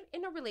 when you're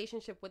in a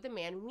relationship with a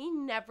man, we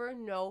never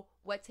know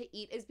what to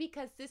eat is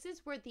because this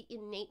is where the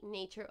innate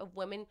nature of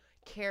women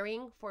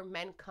caring for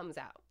men comes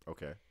out.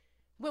 Okay.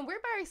 When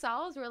we're by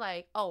ourselves, we're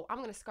like, oh, I'm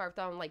going to scarf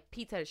down like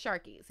pizza at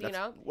Sharky's, you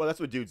know? Well,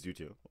 that's what dudes do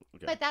too.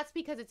 Okay. But that's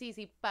because it's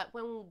easy. But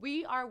when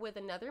we are with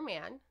another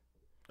man,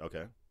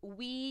 okay,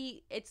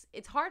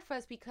 it's hard for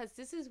us because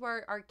this is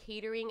where our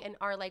catering and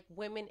our like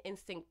women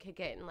instinct kick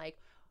in. Like,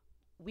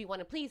 we want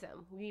to please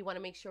him. We want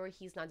to make sure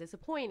he's not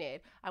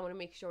disappointed. I want to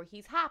make sure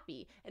he's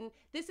happy. And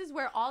this is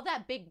where all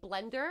that big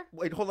blender.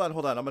 Wait, hold on.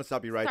 I'm going to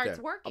stop you right there.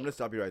 Working. I'm going to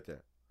stop you right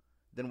there.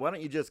 Then why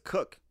don't you just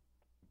cook?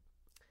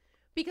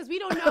 Because we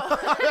don't know.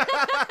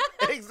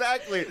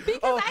 Exactly.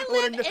 Because I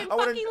live in fucking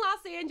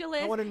Los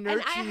Angeles. I want to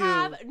nurture and I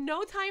have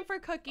no time for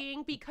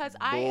cooking because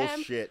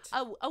Bullshit. I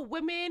am a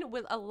woman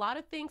with a lot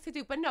of things to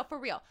do. But no, for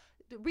real.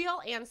 The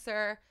real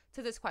answer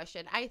to this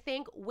question, I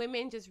think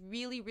women just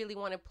really, really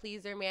want to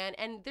please their man.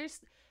 And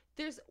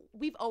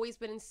we've always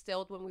been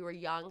instilled when we were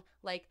young,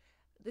 like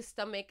the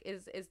stomach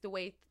is the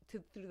way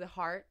through the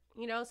heart,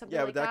 something like that.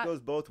 Yeah, but that goes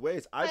both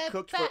ways. I've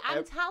cooked for...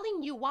 I'm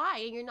telling you why,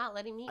 and you're not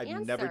letting me answer.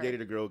 I've never dated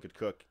a girl who could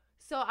cook.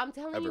 So I'm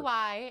telling you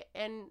why,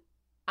 and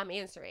I'm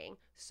answering.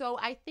 So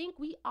I think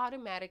we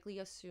automatically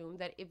assume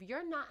that if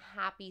you're not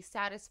happy,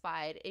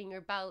 satisfied in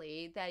your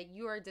belly, that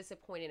you are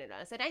disappointed in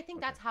us. And I think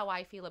that's how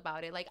I feel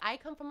about it. Like, I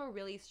come from a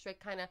really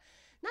strict kind of,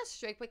 not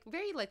strict, but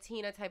very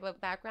Latina type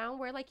of background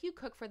where, like, you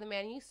cook for the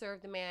man, you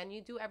serve the man,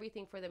 you do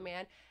everything for the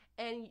man.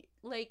 And,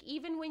 like,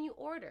 even when you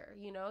order,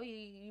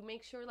 you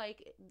make sure,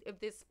 like, if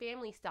this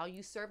family style,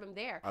 you serve them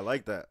there. I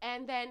like that.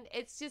 And then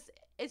it's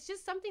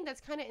just something that's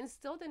kind of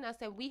instilled in us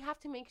that we have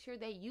to make sure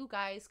that you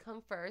guys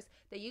come first,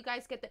 that you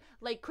guys get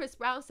like Chris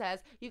Brown says,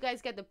 you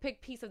guys get the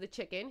big piece of the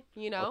chicken,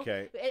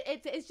 Okay.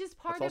 It's just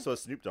part of... It's also a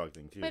Snoop Dogg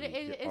thing, too. But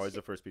it's always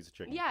the first piece of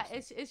chicken. Yeah,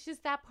 it's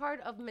just that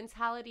part of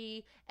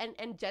mentality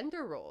and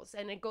gender roles,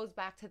 and it goes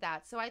back to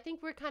that. So I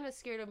think we're kind of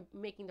scared of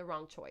making the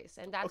wrong choice,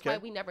 and that's why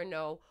we never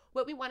know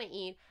what we want to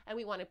eat, and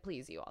we want to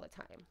please you all the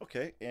time.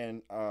 Okay,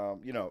 and,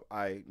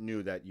 I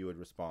knew that you would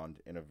respond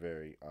in a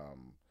very...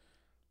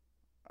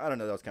 I don't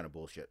know. That was kind of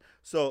bullshit.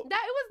 So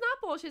that it was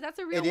not bullshit. That's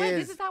a real win.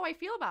 This is how I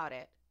feel about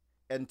it.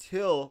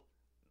 Until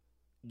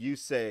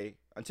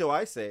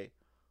I say,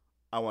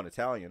 I want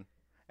Italian,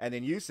 and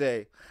then you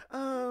say,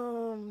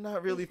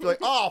 not really. Like,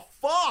 oh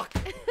fuck!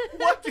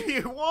 What do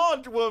you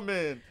want,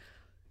 woman?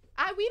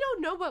 We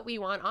don't know what we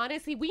want.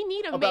 Honestly, we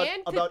need a man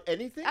about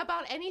anything.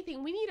 About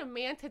anything, we need a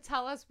man to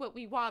tell us what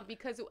we want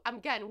because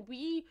again,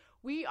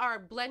 we are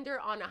blender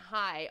on a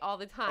high all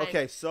the time.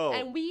 Okay, so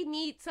and we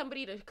need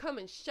somebody to come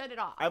and shut it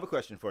off. I have a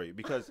question for you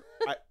because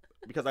I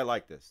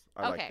like this.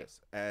 I like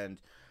this,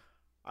 and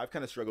I've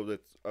kind of struggled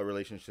with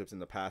relationships in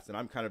the past, and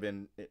I'm kind of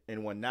in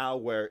one now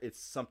where it's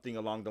something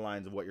along the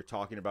lines of what you're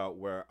talking about,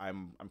 where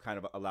I'm kind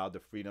of allowed the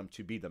freedom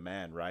to be the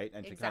man, right,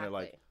 and to kind of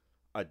like.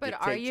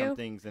 Dictate some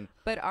things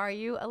But are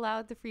you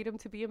allowed the freedom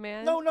to be a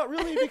man? No, not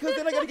really, because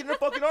then I gotta get in a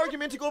fucking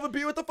argument to go over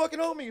beer with the fucking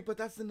homie. But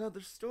that's another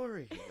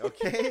story,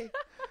 okay?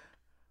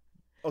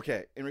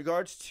 Okay, in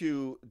regards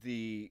to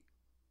the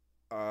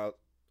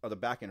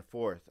back and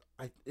forth,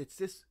 I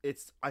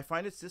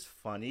find it's this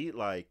funny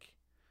like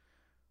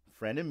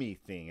frenemy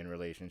thing in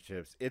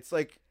relationships. It's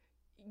like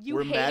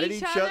we're mad at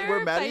each other.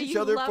 We're mad at each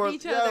other for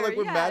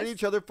we're mad at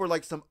each other for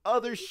like some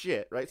other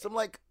shit, right? Some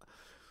like.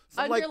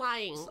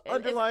 Underlying,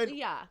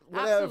 yeah,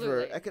 whatever.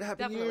 Absolutely. It could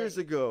happen years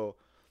ago,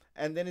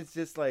 and then it's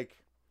just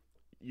like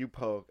you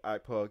poke, I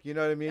poke. You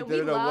know what I mean? And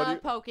we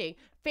love poking.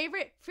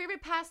 Favorite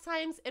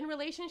pastimes in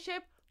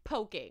relationship: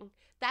 poking.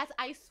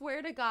 I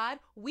swear to God,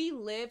 we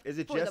live Is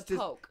it for just the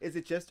poke. is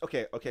it just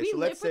okay? We So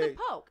live let's for the say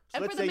poke so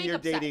and let's for the say you're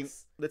makeup dating.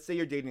 sex. Let's say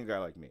you're dating a guy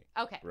like me,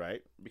 Okay.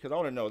 right? Because I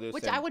want to know this.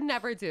 Which and I would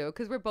never do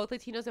because we're both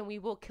Latinos and we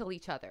will kill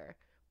each other.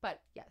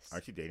 But yes.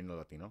 Aren't you dating a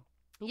Latino?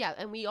 Yeah,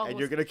 and we And you're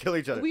almost gonna kill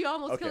each other. we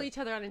almost Okay. kill each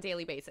other on a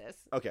daily basis.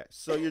 Okay,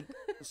 so you're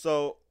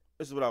so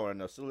this is what I want to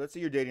know. So let's say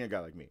you're dating a guy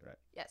like me, right?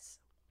 Yes.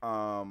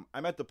 I'm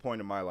at the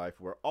point in my life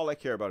where all I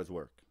care about is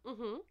work.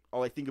 Mm-hmm.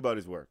 All I think about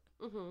is work.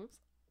 Mm-hmm.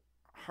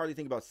 Hardly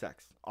think about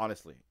sex,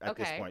 honestly, at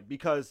this Okay. point,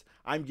 because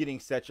I'm getting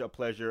such a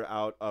pleasure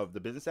out of the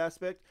business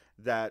aspect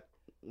that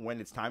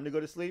when it's time to go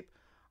to sleep,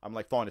 I'm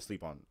like falling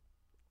asleep on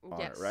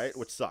Yes. it, right?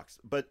 Which sucks.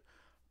 But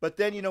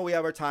then we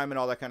have our time and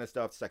all that kind of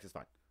stuff. Sex is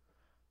fine.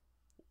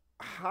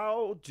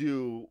 How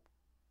do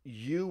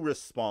you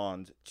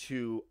respond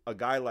to a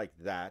guy like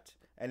that?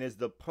 And is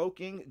the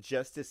poking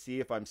just to see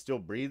if I'm still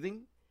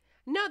breathing?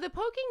 No, the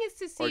poking is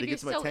to see Or if to you're get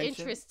some still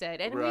attention? interested,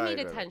 and we Right,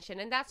 need right.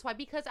 attention, and that's why,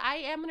 because I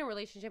am in a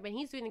relationship, and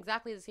he's doing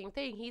exactly the same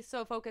thing. He's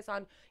so focused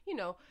on,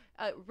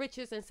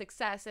 riches and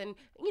success, and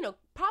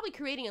probably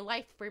creating a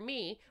life for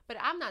me. But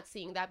I'm not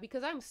seeing that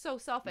because I'm so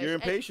selfish. You're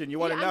and- impatient. You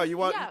want yeah, it now. I'm- You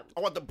want. yeah. I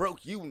want the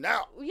broke you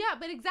now. Yeah,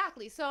 but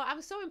exactly. So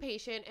I'm so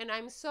impatient and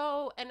I'm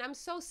so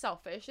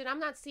selfish, and I'm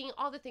not seeing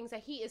all the things that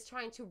he is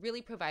trying to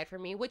really provide for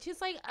me, which is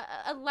like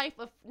a life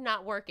of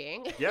not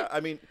working. Yeah, I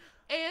mean,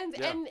 And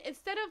Yeah. and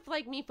instead of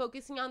like me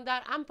focusing on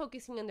that, I'm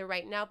focusing on the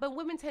right now. But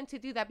women tend to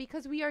do that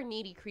because we are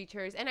needy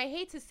creatures, and I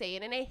hate to say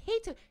it, and I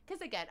hate to,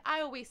 because again, I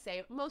always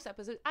say most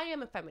episodes I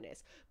am a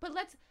feminist, but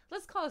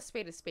let's call a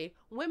spade a spade.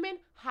 Women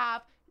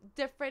have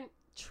different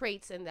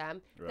traits in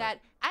them Right.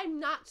 that I'm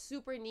not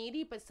super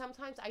needy, but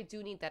sometimes I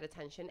do need that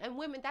attention. And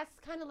women, that's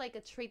kind of like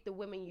a trait that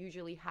women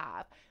usually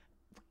have.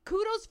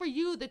 Kudos for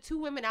you, the two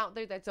women out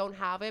there that don't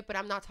have it, but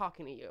I'm not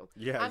talking to you.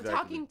 Yeah, I'm exactly.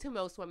 talking to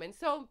most women.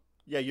 So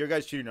yeah, your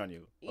guy's cheating on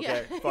you.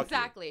 Okay, yeah, Fuck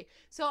exactly.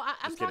 So I'm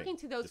Just talking kidding.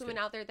 to those Just women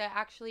kidding. out there that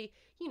actually,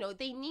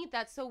 they need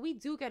that. So we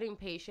do get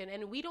impatient,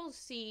 and we don't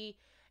see.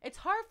 It's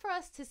hard for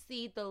us to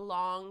see the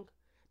long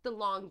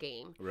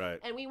game, You. Right.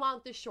 and we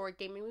want the short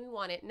game, and we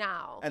want it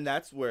now. And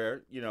that's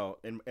where,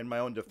 in my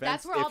own defense,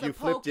 That's where all if the you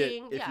flipped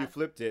poking- it, if yeah. you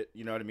flipped it,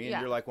 you know what I mean?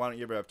 Yeah. You're like, why don't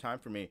you ever have time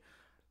for me?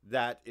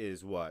 That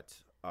is what,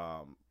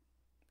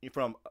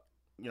 from,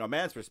 a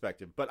man's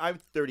perspective. But I'm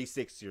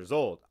 36 years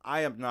old.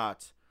 I am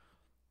not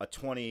a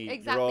 20-year-old.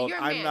 Exactly. You're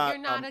a I'm man. not,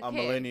 You're not a a kid.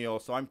 millennial,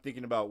 so I'm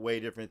thinking about way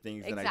different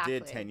things than I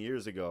did Exactly. 10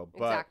 years ago.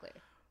 But, Exactly.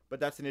 But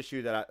that's an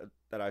issue that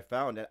I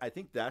found. And I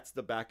think that's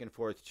the back and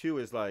forth, too,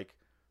 is like,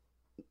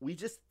 we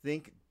just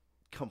think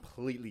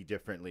completely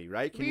differently,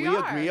 right? Can We we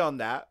are. agree on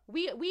that?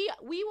 We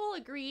will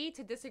agree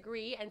to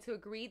disagree and to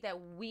agree that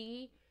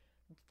we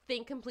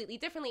think completely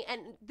differently.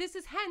 And this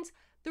is hence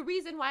the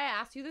reason why I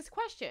asked you these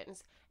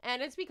questions.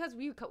 And it's because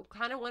we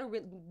kind of want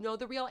to know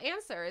the real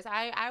answers.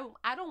 I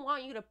don't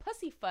want you to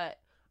pussyfoot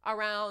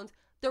around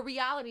the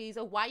realities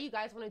of why you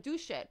guys want to do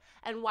shit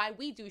and why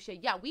we do shit.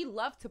 Yeah, we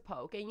love to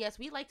poke. And yes,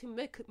 we like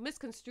to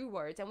misconstrue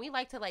words. And we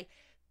like to like...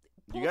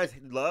 You guys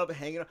love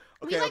hanging on.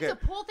 Okay, we like okay. to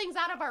pull things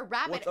out of our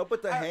rabbit. What's up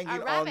with the our hanging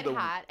on rabbit the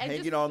hat and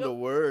hanging just- on the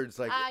words?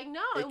 Like I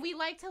know, it- and we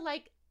like to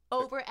like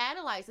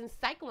overanalyze and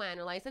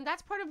psychoanalyze, and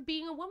that's part of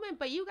being a woman.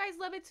 But you guys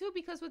love it too,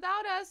 because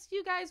without us,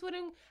 you guys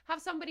wouldn't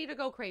have somebody to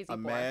go crazy a for.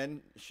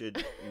 man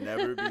should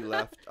never be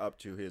left up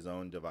to his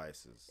own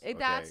devices.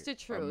 That's okay? the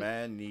truth. A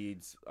man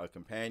needs a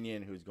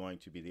companion who's going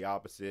to be the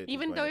opposite. who's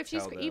Even going though to if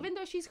she's tell them- even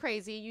though she's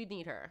crazy, you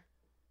need her.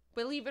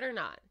 Believe it or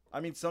not. I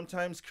mean,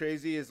 sometimes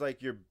crazy is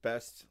like your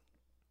best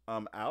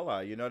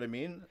ally. You know what I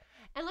mean?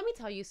 And let me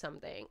tell you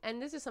something,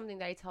 and this is something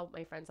that I tell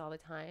my friends all the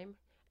time.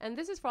 And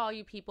this is for all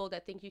you people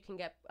that think you can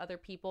get other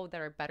people that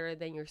are better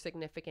than your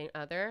significant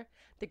other.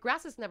 The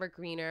grass is never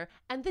greener,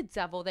 and the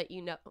devil that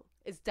you know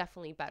is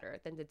definitely better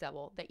than the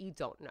devil that you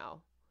don't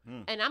know.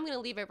 And I'm going to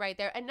leave it right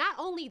there. And not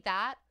only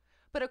that,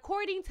 but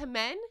according to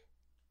men,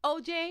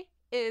 OJ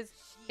is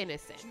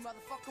innocent. You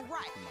motherfucking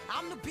right.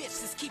 I'm the bitch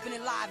that's keeping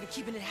it live and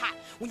keeping it hot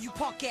when you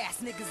punk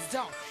ass niggas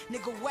don't.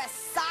 Nigga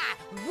West Side,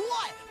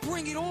 what?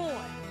 Bring it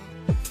on.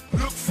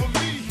 Look for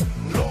me,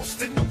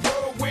 lost in the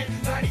whirlwind.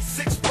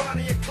 96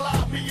 Bonnie and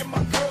Clyde, me and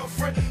my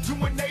girlfriend.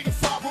 Doing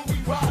 85 when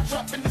we ride,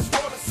 dropping this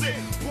world of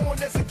sin.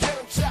 Born as a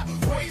ghetto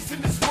child, raised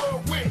in this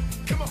whirlwind.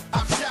 Come on,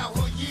 our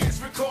childhood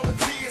years, recalling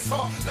tears,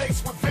 heart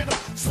laced with venom.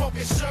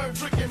 Smoking sherm,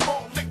 drinking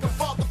more liquor,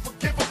 Father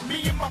forgive us.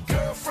 Me and my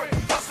girlfriend,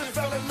 hustling,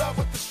 fell in love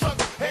with the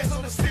struggle. Hands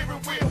on the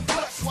steering wheel,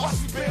 clutch, watch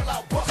me bail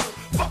out, bustle.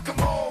 Fuck them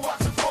all, watch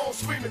them fall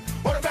screaming.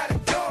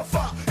 Automatic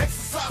gunfire,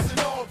 exercising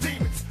all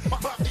demons. My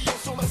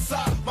mafioso on the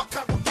side, my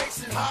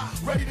congregation high,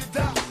 ready to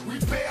die. We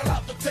bail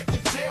out to take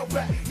the jail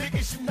back.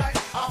 Niggas unite,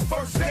 our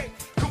first date.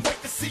 Can't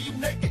wait to see you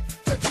naked.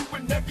 Touch you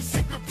in every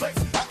secret place.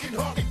 I can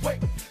hardly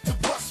wait to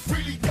bust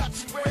freely. Got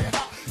you way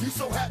hot. You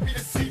so happy to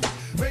see me.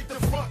 Made the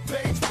front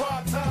page,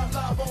 prime time,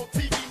 live on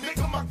TV.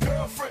 Nigga, my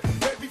girlfriend,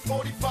 maybe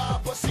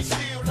 45, but she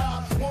still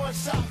live. One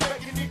shot,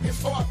 begging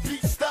niggas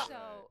heartbeat stop. So,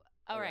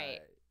 all right.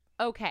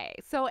 Okay.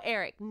 So,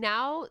 Eric,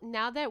 now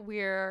that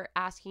we're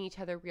asking each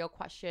other real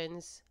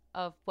questions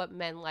of what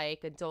men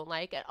like and don't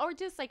like, or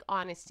just like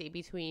honesty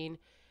between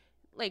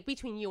like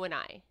between you and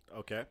I.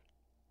 Okay.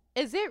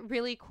 Is it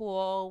really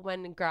cool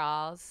when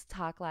girls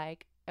talk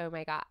like, oh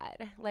my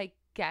God, like,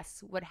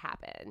 guess what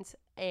happened?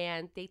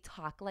 And they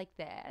talk like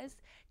this.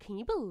 Can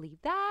you believe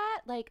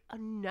that? Like,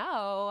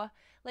 no.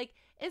 Like,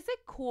 is it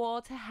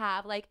cool to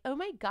have, like, oh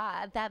my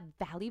God, that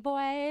valley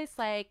voice?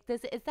 Like,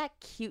 is that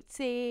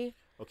cutesy?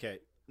 Okay.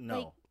 No,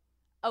 Like,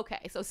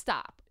 okay, so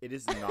stop. it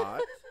is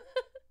not.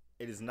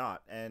 It is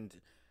not. And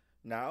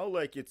now,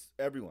 like, it's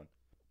everyone.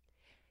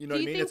 You know Do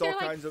what you I mean? think It's all they're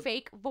like kinds of.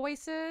 fake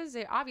voices?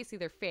 Obviously,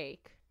 they're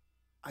fake.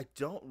 I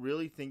don't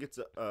really think it's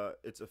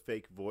a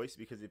fake voice,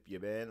 because if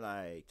you've been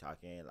like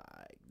talking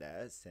like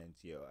this since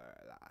you're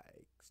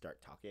like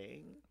start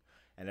talking,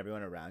 and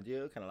everyone around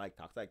you kind of like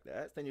talks like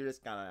this, then you're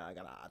just kind of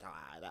gonna talk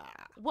like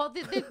that. Well,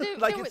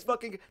 Like, it's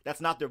fucking.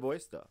 That's not their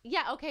voice though.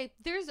 yeah, okay.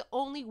 There's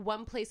only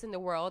one place in the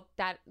world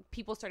that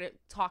people started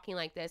talking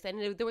like this,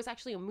 and there was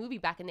actually a movie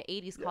back in the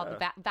 80s called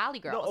Yeah. The Valley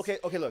Girls. No,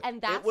 okay, look. And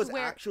it that's was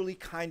where actually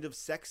kind of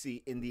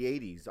sexy in the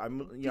 80s. to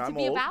I'm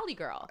be old. a Valley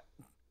Girl.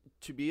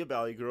 To be a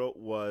Valley Girl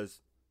was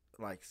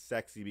like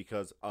sexy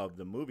because of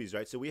the movies,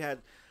 right? So we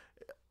had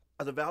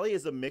the Valley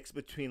is a mix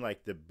between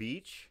like the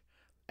beach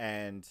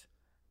and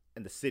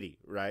the city,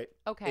 right?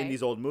 Okay. In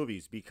these old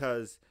movies,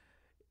 because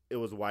it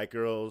was white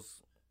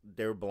girls,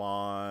 they were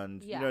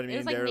blonde. Yeah, You know what I it mean?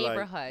 was like They're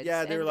neighborhoods,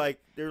 yeah, they were and-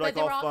 like but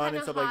they all were all fun kinda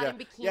and stuff like hot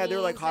that. in Yeah, they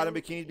were like bikinis hot in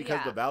and- bikinis because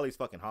yeah. the Valley's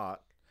fucking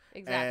hot.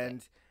 Exactly.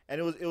 And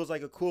it was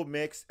like a cool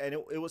mix, and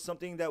it was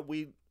something that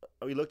we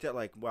looked at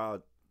like,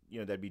 wow,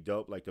 that'd be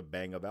dope, like to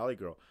bang a Valley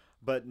girl.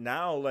 But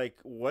now, like,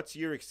 what's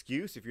your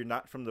excuse if you're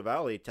not from the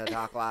Valley to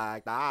talk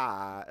like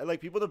that? And, like,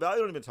 people in the Valley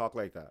don't even talk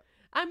like that.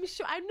 I'm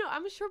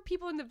sure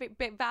people in the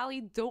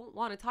Valley don't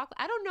want to talk.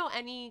 I don't know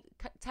any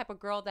type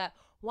of girl that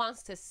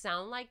wants to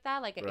sound like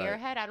that, like an Right.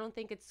 airhead. I don't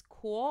think it's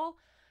cool.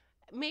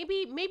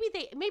 Maybe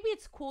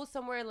it's cool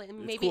somewhere, like,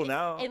 maybe cool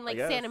now, in I like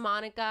guess. Santa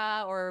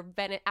Monica or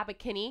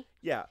Abercrombie.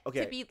 Yeah,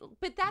 okay. To be,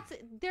 but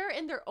they're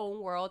in their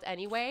own world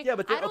anyway. Yeah,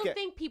 but I don't okay.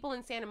 think people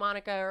in Santa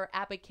Monica or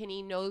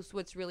Abercrombie knows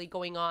what's really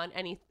going on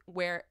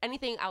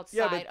anything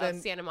outside then-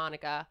 of Santa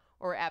Monica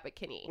or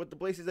Abercrombie. With the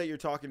places that you're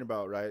talking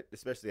about, right,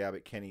 especially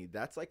Abbott Kinney,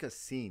 that's like a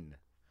scene.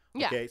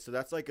 Yeah. Okay, so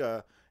that's like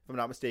if I'm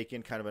not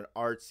mistaken, kind of an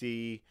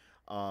artsy.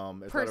 There's a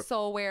lot of-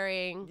 Purcell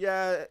wearing.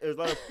 Yeah, there's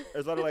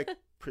a lot of like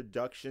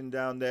production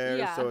down there.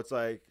 Yeah. So it's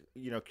like,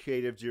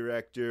 creative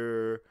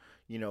director,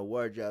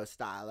 wardrobe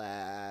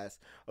stylist.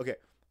 Okay.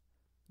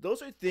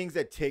 Those are things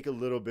that take a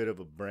little bit of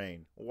a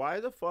brain.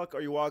 Why the fuck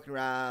are you walking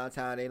around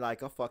sounding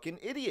like a fucking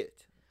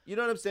idiot? You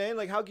know what I'm saying?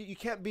 Like, you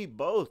can't be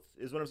both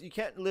is what I'm saying. You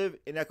can't live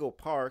in Echo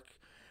Park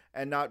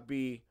and not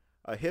be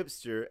a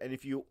hipster. And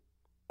if you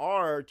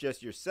are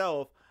just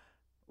yourself,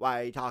 why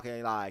are you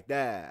talking like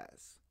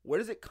this? Where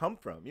does it come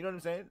from? You know what I'm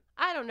saying?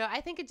 I don't know.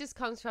 I think it just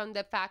comes from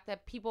the fact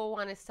that people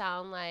want to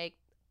sound like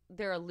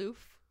they're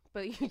aloof,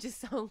 but you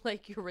just sound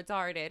like you're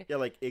retarded. Yeah,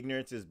 like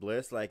ignorance is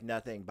bliss. Like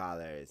nothing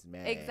bothers me.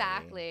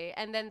 Exactly.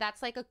 And then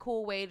that's like a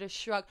cool way to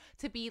shrug,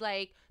 to be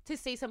like, to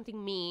say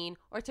something mean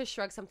or to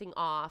shrug something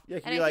off. Yeah,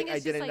 And you're like, think I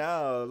it's just, didn't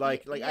know.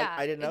 Like yeah,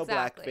 I didn't know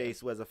exactly.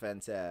 blackface was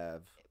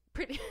offensive.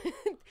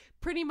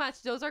 Pretty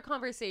much those are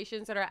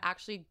conversations that are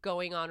actually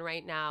going on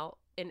right now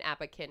in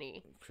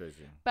Abercrombie.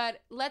 Crazy.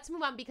 But let's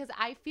move on, because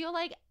I feel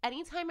like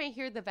anytime I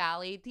hear the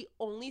Valley, the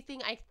only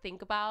thing I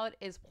think about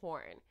is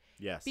porn.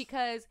 Yes.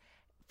 Because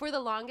for the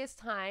longest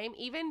time,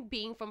 even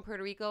being from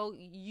Puerto Rico,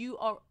 you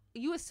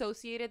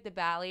associated the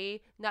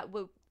Valley not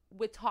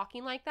with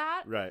talking like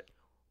that, Right.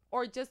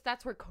 or just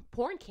that's where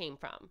porn came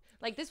from.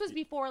 Like, this was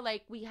before,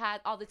 like, we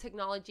had all the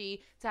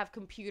technology to have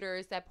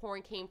computers, that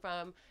porn came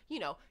from,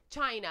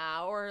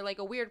 China, or like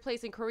a weird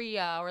place in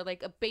Korea, or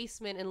like a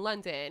basement in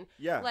London.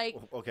 Yeah. Like,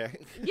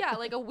 Okay. yeah,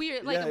 like a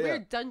weird, Yeah, yeah.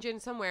 weird dungeon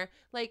somewhere.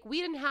 Like, we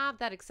didn't have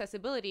that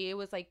accessibility. It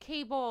was like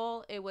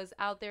cable. It was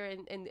out there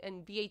in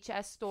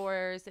VHS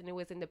stores, and it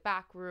was in the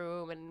back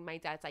room. And my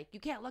dad's like, you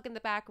can't look in the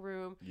back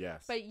room.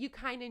 Yes. But you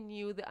kind of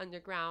knew the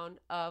underground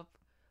of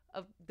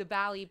the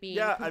Valley being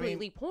Yeah, I mean,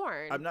 completely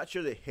porn. I'm not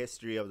sure the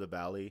history of the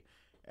Valley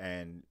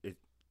and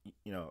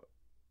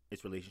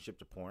its relationship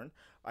to porn.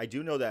 I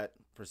do know that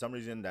for some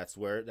reason that's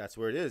where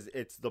it is.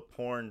 It's the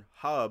porn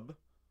hub.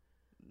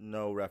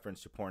 No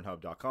reference to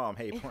Pornhub.com.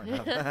 Hey,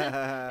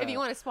 Pornhub. If you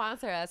want to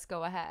sponsor us,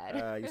 go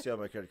ahead. You still have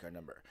my credit card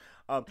number.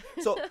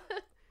 So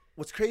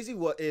what's crazy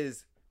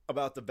is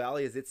about the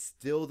Valley is it's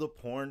still the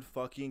porn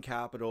fucking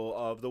capital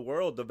of the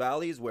world. The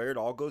Valley is where it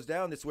all goes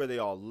down. That's where they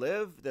all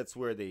live. That's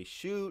where they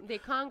shoot. They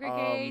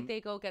congregate. They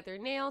go get their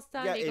nails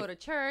done. yeah, they go to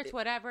church.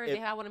 Whatever. They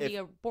want to be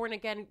a born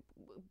again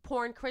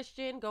porn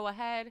Christian. Go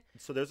ahead.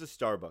 So there's a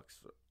Starbucks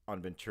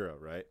on Ventura,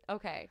 right?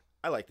 Okay.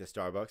 I like the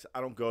Starbucks.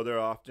 I don't go there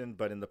often,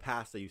 but in the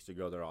past I used to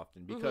go there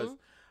often because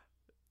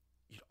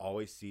you'd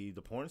always see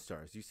the porn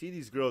stars. You see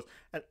these girls.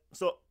 And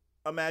so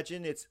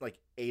imagine it's like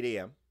 8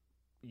 a.m.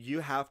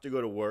 You have to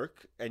go to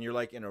work and you're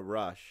like in a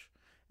rush.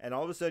 And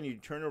all of a sudden you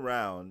turn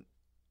around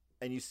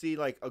and you see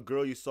like a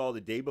girl you saw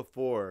the day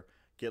before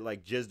get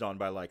like jizzed on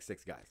by like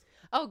 6 guys.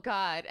 Oh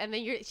God! And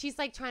then she's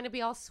like trying to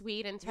be all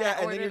sweet and trying Yeah, to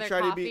and order then you're their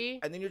trying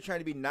coffee.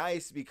 to be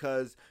nice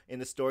because in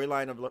the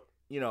storyline of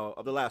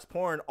of the last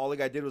porn, all the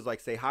guy did was like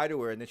say hi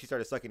to her, and then she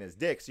started sucking his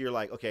dick. So you're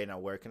like, okay, now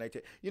where can I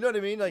take? You know what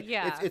I mean? Like,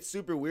 Yeah. it's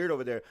super weird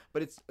over there,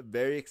 but it's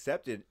very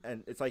accepted,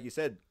 and it's like you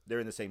said, they're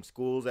in the same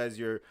schools as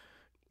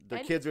the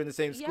And- kids are in the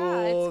same yeah,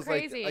 schools. it's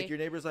crazy. Like your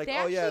neighbor's like, They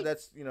oh yeah, actually-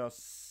 that's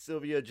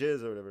Sylvia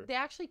Jizz or whatever. They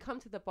actually come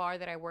to the bar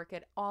that I work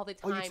at all the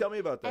Oh, time. you tell me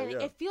about that. And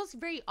Yeah. it feels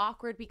very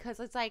awkward because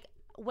it's like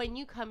when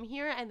you come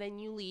here and then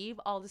you leave,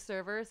 all the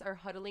servers are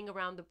huddling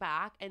around the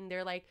back and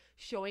they're like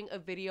showing a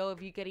video of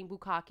you getting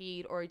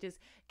bukkakied or just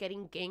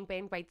getting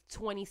gangbanged by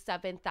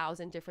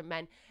 27,000 different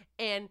men.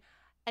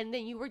 And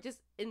then you were just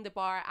in the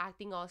bar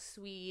acting all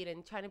sweet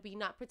and trying to be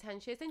not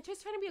pretentious and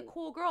just trying to be a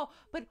cool girl.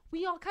 But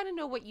we all kind of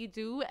know what you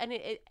do, and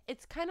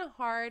it's kind of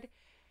hard.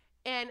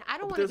 And I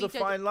don't want to There's be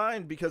a fine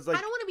line because like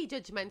I don't want to be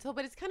judgmental,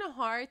 but it's kind of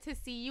hard to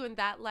see you in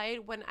that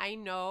light when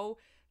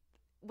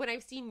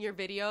I've seen your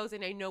videos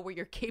and I know what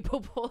you're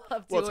capable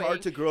of well, doing. it's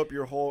hard to grow up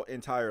your whole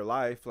entire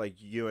life,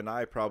 like you and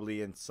I,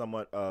 probably in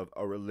somewhat of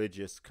a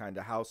religious kind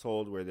of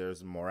household where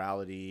there's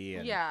morality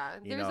and yeah,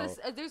 you there's know, there's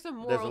a there's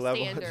moral a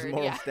level, standard. there's a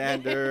moral yeah.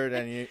 standard,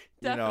 and you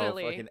know,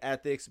 Definitely. fucking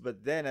ethics.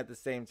 But then at the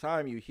same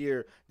time, you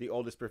hear the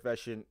oldest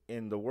profession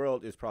in the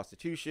world is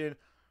prostitution.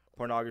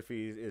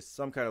 Pornography is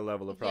some kind of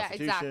level of Yeah,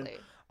 prostitution.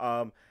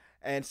 exactly.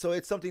 And so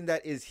it's something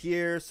that is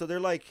here. So they're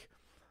like,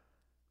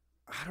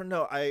 I don't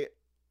know,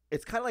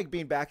 it's kind of like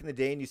being back in the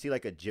day and you see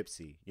like a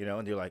gypsy,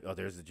 and you're like, oh,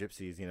 there's the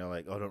gypsies,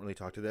 like, oh, don't really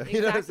talk to them.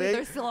 You know what I'm Exactly, saying?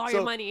 they're still all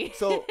your money.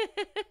 so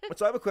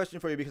I have a question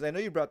for you because I know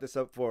you brought this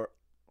up for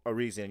a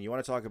reason. You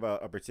want to talk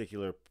about a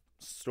particular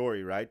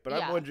story, right? But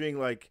Yeah. I'm wondering,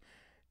 like,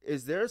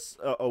 is there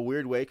a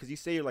weird way? Because you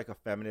say you're like a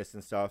feminist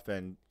and stuff,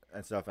 and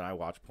I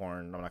watch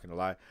porn. I'm not gonna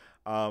lie.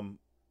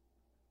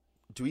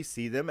 Do we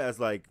see them as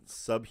like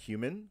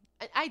subhuman?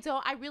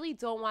 I really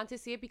don't want to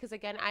see it because,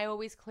 again, I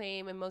always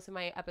claim in most of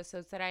my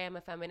episodes that I am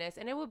a feminist,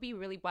 and it would be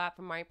really bad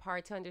from my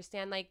part to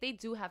understand, like, they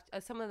do have,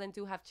 some of them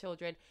do have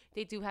children,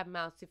 they do have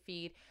mouths to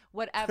feed,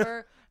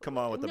 whatever. Come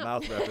on with the No.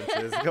 mouth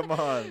references. Come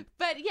on.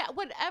 But yeah,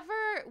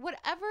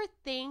 whatever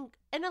thing,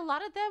 and a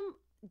lot of them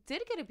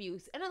did get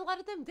abused, and a lot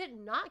of them did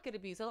not get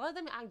abused. A lot of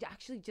them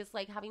actually just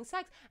like having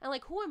sex, and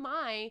like, who am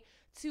I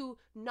to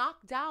knock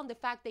down the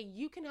fact that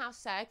you can have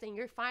sex and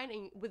you're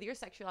fine with your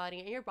sexuality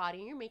and your body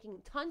and you're making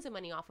tons of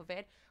money off of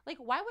it? Like,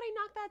 why would I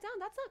knock that down?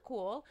 That's not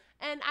cool.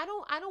 And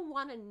I don't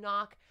want to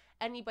knock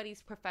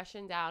anybody's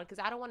profession down because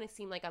I don't want to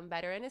seem like I'm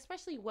better. And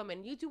especially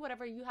women, you do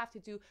whatever you have to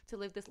do to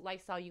live this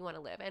lifestyle you want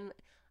to live. And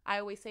I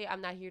always say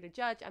I'm not here to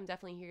judge. I'm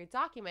definitely here to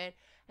document.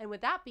 And with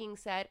that being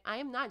said, I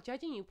am not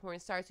judging you, porn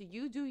stars. So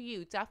you do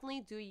you.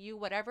 Definitely do you.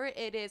 Whatever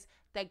it is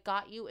that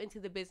got you into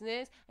the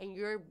business and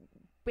you're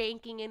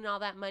banking in all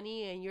that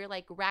money and you're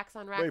like racks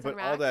on racks Wait, on but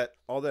racks.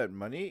 all that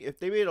money, if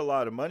they made a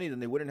lot of money, then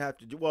they wouldn't have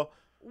to do well.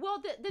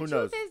 Well, the Who truth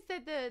knows? is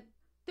that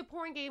the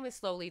porn game is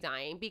slowly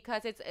dying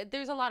because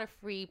there's a lot of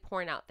free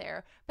porn out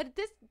there. But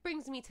this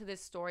brings me to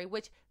this story,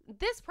 which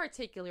this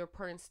particular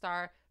porn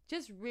star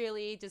just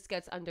really just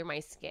gets under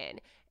my skin.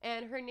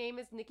 And her name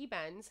is Nikki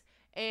Benz.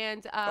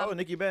 And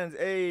Nikki Benz.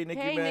 Hey,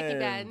 Nikki hey, Benz. Nikki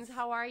Benz,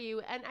 how are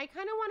you? And I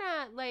kind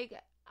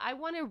of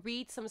want to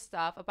read some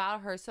stuff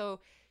about her.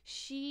 So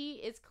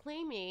she is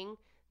claiming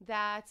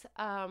that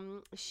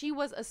she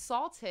was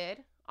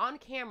assaulted on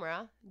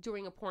camera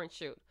during a porn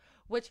shoot,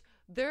 which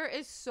there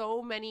is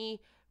so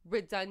many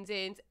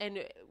redundant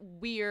and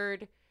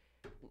weird,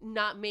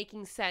 not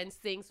making sense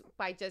things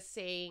by just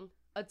saying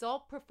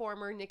adult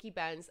performer Nikki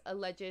Benz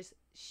alleges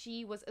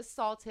she was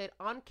assaulted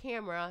on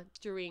camera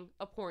during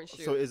a porn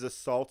shoot. So is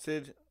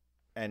assaulted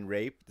and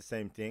rape the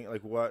same thing?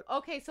 Like what?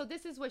 Okay, so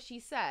this is what she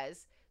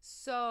says.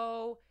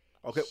 So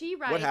Okay, she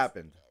writes, what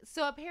happened?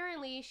 So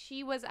apparently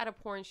she was at a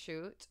porn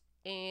shoot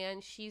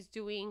and she's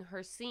doing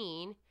her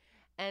scene,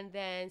 and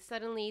then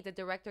suddenly the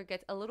director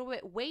gets a little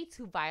bit way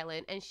too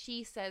violent and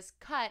she says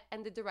cut,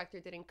 and the director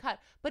didn't cut.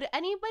 But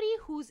anybody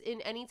who's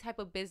in any type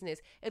of business,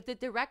 if the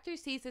director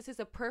sees this is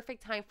a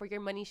perfect time for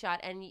your money shot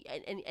and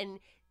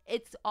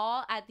it's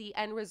all at the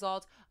end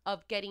result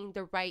of getting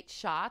the right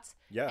shots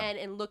Yeah.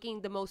 and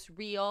looking the most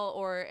real,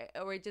 or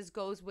it just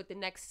goes with the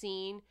next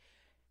scene,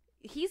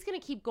 he's gonna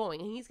keep going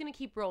and he's gonna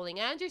keep rolling.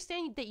 I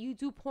understand that you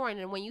do porn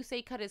and when you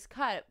say cut is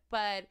cut,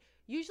 but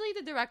usually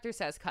the director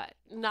says cut,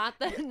 not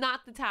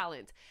the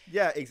talent.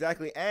 Yeah,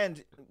 exactly.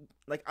 And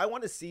like I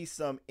want to see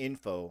some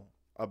info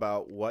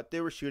about what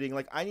they were shooting.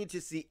 Like I need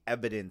to see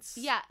evidence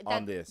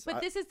on this.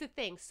 But this is the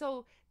thing.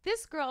 So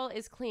this girl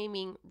is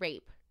claiming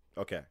rape.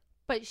 Okay.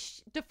 But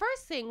the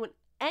first thing, when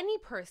any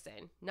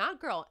person, not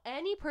girl,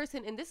 any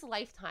person in this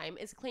lifetime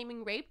is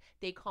claiming rape,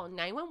 they call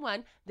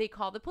 911, they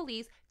call the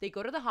police, they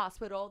go to the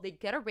hospital, they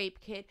get a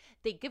rape kit,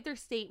 they give their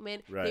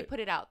statement, they Right.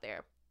 put it out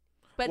there.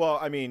 But Well,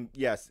 I mean,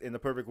 yes, in the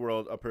perfect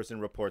world, a person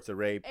reports a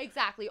rape.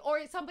 exactly.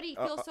 Or somebody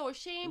feels so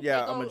ashamed, yeah,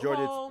 they a go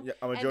majority, home, a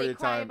and majority they of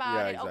the cry time, about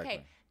yeah, it.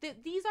 exactly. Okay,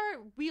 these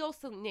are real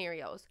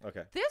scenarios.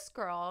 Okay. This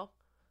girl,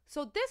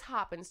 so this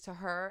happens to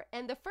her,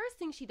 and the first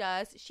thing she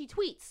does, she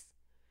tweets.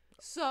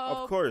 So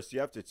Of course, you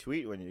have to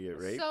tweet when you get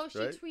raped, So she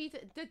right?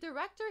 tweets, the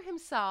director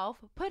himself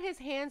put his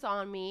hands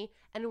on me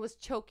and was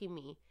choking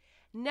me.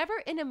 Never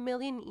in a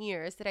million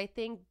years did I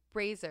think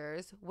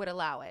Brazzers would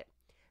allow it.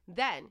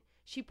 Then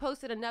she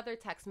posted another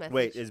text message.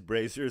 Wait, is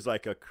Brazzers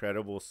like a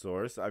credible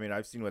source? I mean,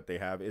 I've seen what they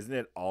have. Isn't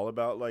it all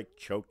about like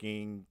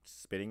choking,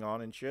 spitting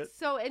on and shit?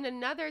 So in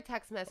another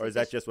text message, Or is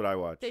that just what I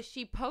watch? that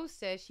she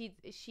posted,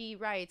 she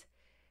writes,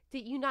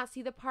 "Did you not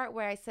see the part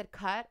where I said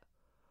cut?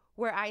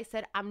 Where I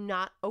said I'm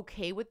not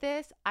okay with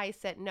this? I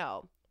said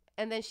no."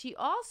 And then she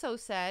also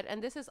said,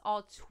 and this is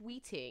all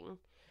tweeting,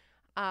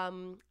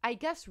 I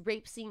guess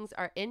rape scenes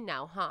are in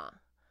now, huh?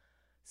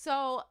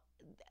 So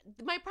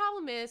my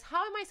problem is,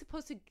 how am I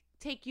supposed to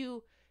take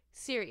you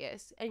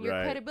serious? And your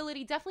Right.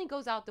 credibility definitely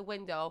goes out the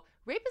window.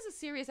 Rape is a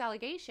serious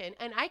allegation,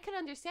 and I can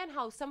understand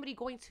how somebody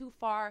going too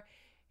far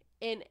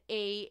in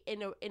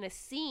a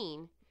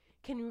scene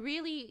can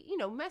really,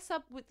 mess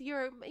up with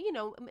your,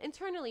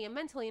 internally and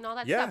mentally and all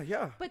that Yeah, stuff.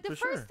 yeah, But the for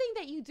first sure. thing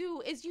that you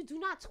do is you do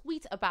not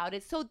tweet about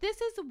it. So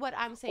this is what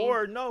I'm saying.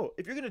 Or no,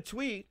 if you're gonna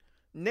tweet,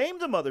 name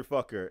the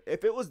motherfucker.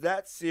 If it was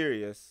that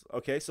serious,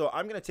 okay. So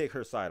I'm gonna take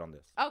her side on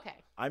this.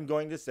 Okay. I'm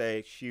going to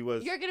say she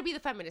was. You're going to be the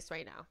feminist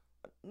right now.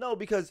 No,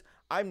 because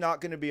I'm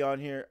not gonna be on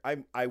here.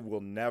 I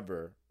will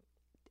never,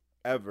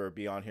 ever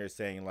be on here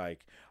saying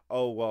like,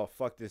 oh well,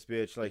 fuck this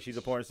bitch. Like she's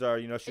a porn star.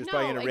 She's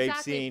probably in a No, rape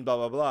exactly. scene. Blah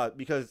blah blah.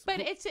 Because But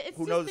who, it's who just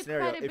knows the the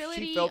scenario? If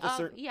credibility she felt a of,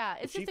 certain, yeah,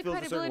 if it's she just the feels a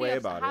certain credibility way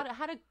of about it,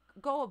 how to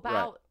go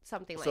about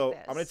something so like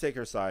this. I'm gonna take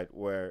her side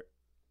where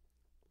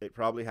it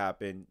probably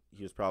happened.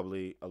 He was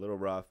probably a little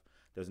rough.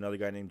 There's another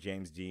guy named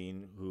James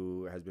Dean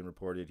who has been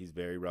reported he's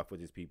very rough with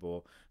his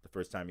people. The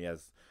first time he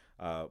has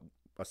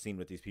a scene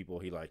with these people,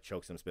 he like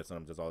chokes them, spits on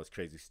them, does all this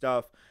crazy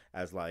stuff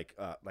as like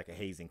a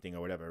hazing thing or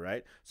whatever,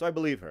 right? So I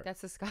believe her.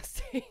 That's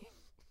disgusting.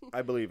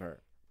 I believe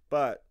her.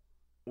 But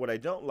what I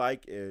don't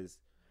like is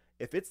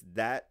if it's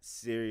that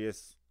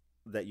serious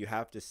that you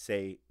have to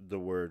say the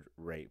word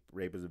rape.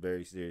 Rape is a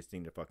very serious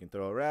thing to fucking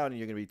throw around, and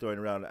you're going to be throwing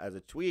around as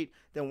a tweet.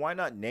 Then why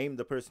not name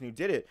the person who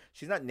did it?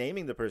 She's not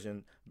naming the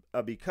person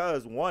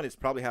because, one, it's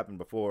probably happened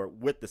before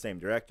with the same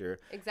director.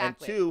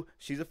 Exactly. And two,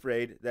 she's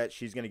afraid that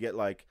she's going to get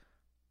like,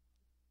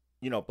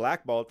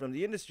 blackballed from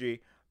the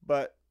industry.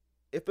 But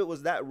if it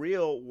was that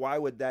real, why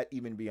would that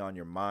even be on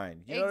your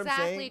mind? You know what I'm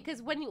Exactly, saying?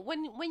 because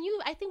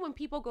I think when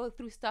people go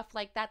through stuff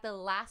like that, the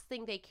last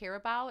thing they care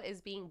about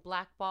is being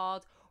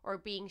blackballed or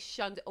being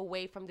shunned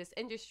away from this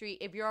industry.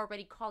 If you're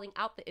already calling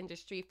out the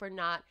industry for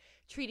not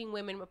treating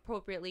women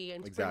appropriately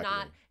and for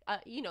not,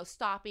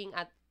 stopping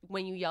at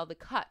when you yell the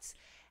cuts.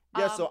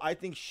 Yeah, so I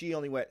think she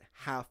only went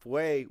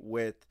halfway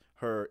with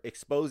her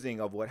exposing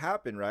of what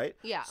happened, right?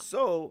 Yeah.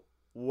 So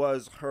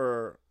was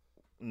her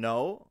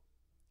no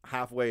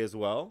halfway as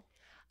well?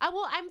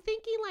 Well, I'm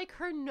thinking like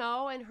her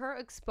no and her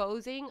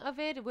exposing of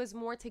it was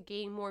more to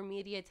gain more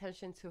media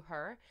attention to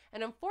her.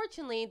 And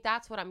unfortunately,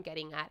 that's what I'm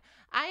getting at.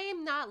 I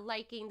am not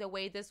liking the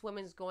way this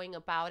woman's going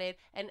about it.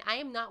 And I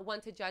am not one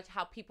to judge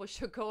how people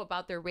should go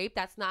about their rape.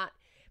 That's not,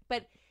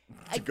 but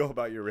To go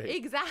about your rape.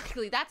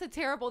 exactly. That's a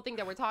terrible thing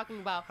that we're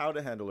talking about. How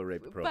to handle a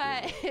rape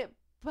appropriately.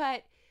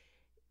 But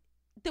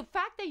the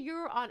fact that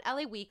you're on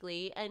LA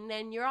Weekly and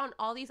then you're on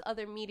all these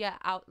other media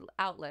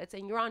outlets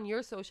and you're on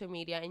your social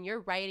media and you're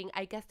writing,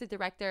 I guess the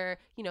director,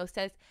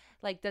 says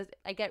like,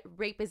 I get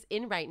rape is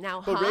in right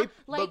now, But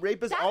huh?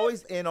 rape is that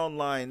always in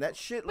online. That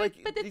shit, but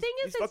the these, thing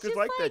is, these it's fuckers just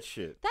like that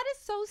shit. That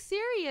is so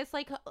serious.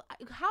 Like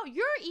how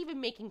you're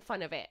even making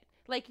fun of it.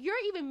 Like you're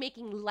even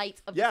making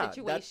light of the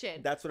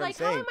situation. That's what like, I'm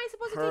saying. How am I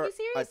supposed to take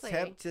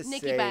you seriously?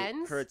 Nikki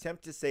Benz. Her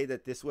attempt to say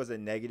that this was a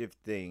negative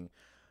thing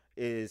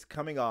is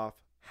coming off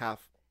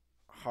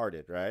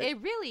half-hearted, right?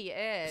 It really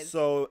is.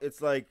 So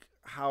it's like,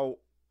 how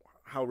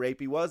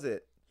rapey was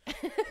it?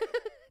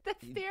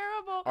 That's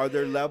terrible. Are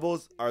there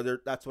levels?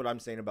 That's what I'm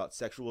saying about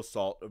sexual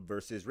assault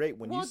versus rape.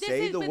 When you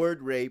say the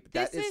word rape,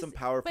 that is some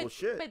powerful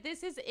shit. But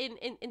this is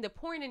in the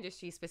porn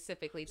industry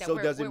specifically that So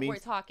does it mean? we're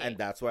talking. And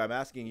that's why I'm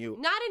asking you.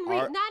 Not in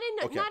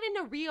Okay. not in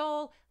a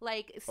real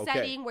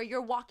setting where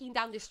you're walking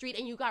down the street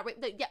and you got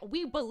raped. Yeah,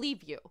 we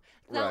believe you.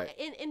 Now Right.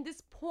 in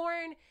this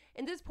porn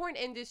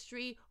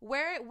industry,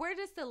 where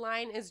does the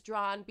line is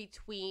drawn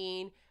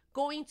between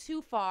going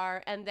too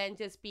far and then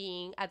just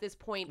being at this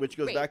point Which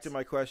goes back raped? to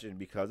my question.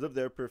 Because of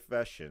their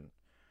profession,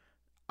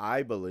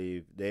 I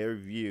believe they are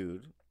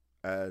viewed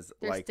as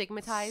They're like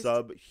stigmatized?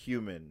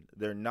 subhuman.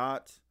 They're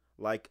not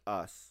like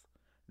us.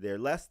 They're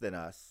less than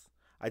us.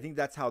 I think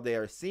that's how they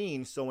are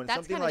seen. So when That's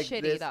something kinda like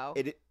shitty, this, though.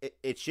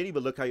 it's shitty.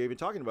 But look how you're even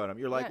talking about them.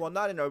 You're like, Yeah. well,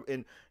 not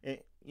in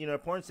a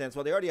porn sense.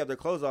 Well, they already have their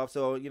clothes off,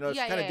 so it's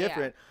Yeah, kind of yeah,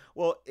 different.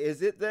 Well,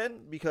 is it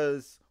then?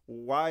 Because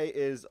why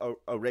is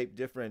a rape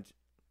different?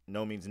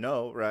 No means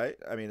no, right?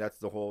 I mean, that's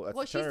the whole. That's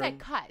Well, the she term. said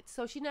cut,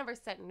 so she never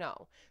said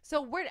no.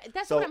 So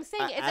that's So what I'm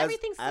saying. as,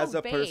 Everything's so as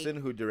a vague. person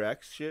who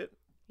directs shit,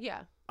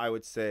 Yeah, I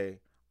would say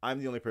I'm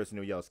the only person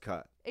who yells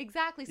cut.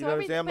 exactly. You So know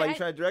what I'm saying? I'm like, you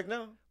trying to direct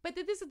now? but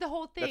this is the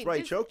whole thing. That's why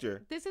he choked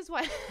her. This is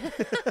why.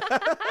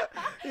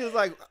 He was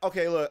like,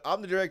 okay, look,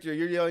 I'm the director.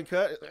 You're yelling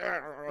cut.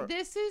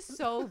 This is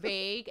so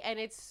vague, and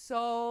it's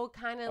so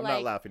kind of I'm like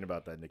not laughing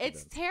about that, Nikki.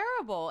 it's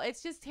terrible.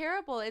 It's just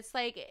terrible. It's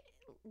like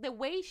the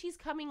way she's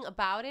coming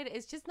about it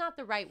is just not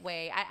the right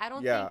way. I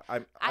don't Yeah,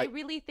 think. I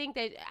really think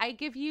that I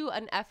give you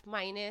an F-,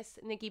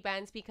 Nikki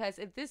Benz, because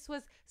if this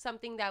was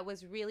something that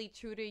was really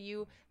true to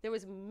you, there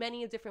was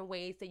many different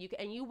ways that you could,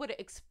 and you would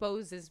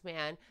expose this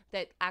man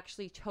that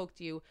actually choked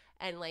you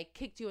and like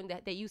kicked you in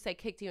the, that you said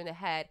kicked you in the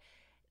head.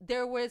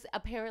 There's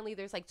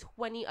like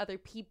 20 other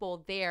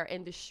people there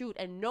in the shoot,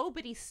 and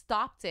nobody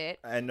stopped it.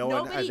 And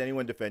has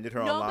anyone defended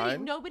her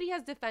online? Nobody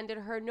has defended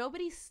her.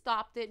 Nobody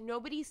stopped it.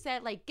 Nobody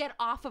said like get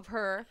off of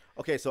her.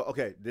 Okay,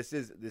 this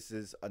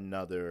is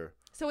another.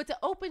 So it's an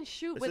open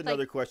shoot This with is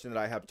another like question that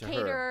I have to her.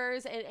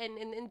 caterers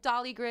and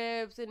dolly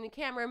grips and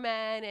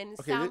cameramen and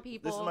sound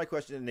people. This is my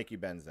question to Nikki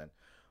Benz then.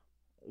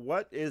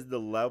 What is the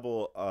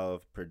level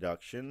of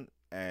production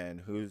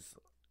and who's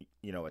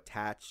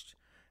attached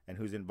and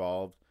who's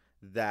involved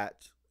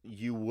that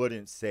you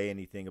wouldn't say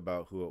anything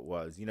about who it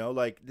was?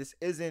 Like this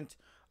isn't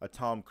a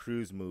Tom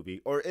Cruise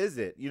movie, or is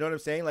it? You know what I'm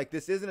saying? Like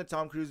this isn't a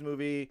Tom Cruise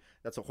movie.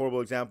 That's a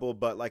horrible example,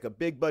 but like a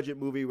big budget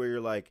movie where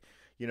you're like,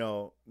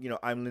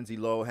 I'm Lindsay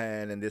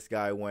Lohan and this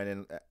guy went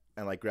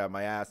and like grabbed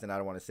my ass and I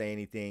don't want to say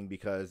anything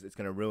because it's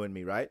gonna ruin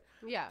me, right?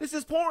 Yeah. This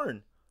is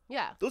porn.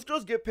 Yeah. Those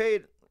girls get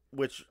paid,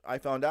 which I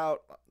found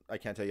out, I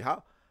can't tell you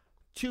how,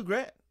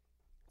 $2,000.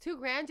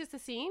 $2,000 just a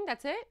scene?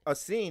 That's it? A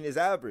scene is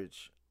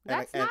average.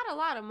 That's not a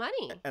lot of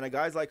money. And a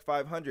guy's like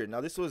 $500.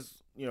 Now this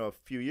was, a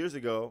few years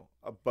ago,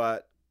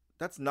 but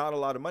that's not a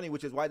lot of money,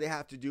 which is why they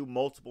have to do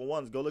multiple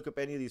ones. Go look up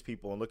any of these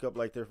people and look up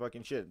like their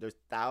fucking shit. There's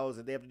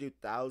thousands. They have to do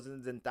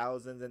thousands and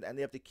thousands, and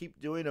they have to keep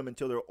doing them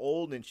until they're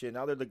old and shit.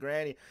 Now they're the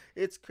granny.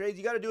 It's crazy.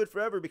 You got to do it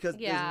forever because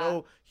there's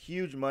no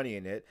huge money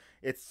in it.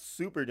 It's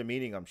super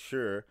demeaning, I'm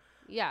sure.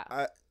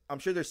 Yeah. I'm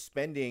sure they're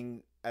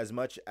spending as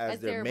much as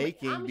they're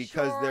making I'm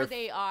because sure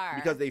they are,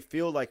 because they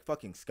feel like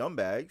fucking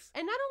scumbags.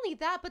 And not only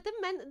that, but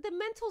the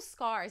mental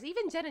scars.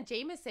 Even Jenna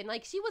Jameson,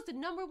 like she was the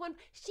number one.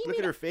 Look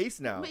at her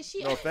face now.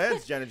 No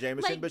offense, Jenna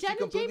Jameson, like, but Jenna she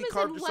completely Jameson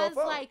carved herself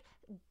was up. like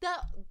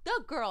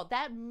the girl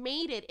that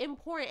made it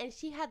important, and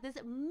she had this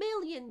 $1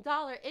 million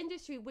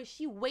industry which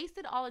she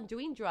wasted all on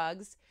doing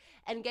drugs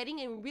and getting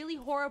in really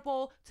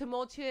horrible,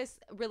 tumultuous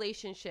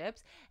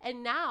relationships.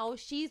 And now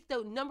she's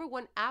the number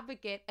one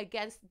advocate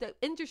against the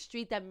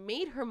industry that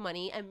made her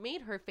money and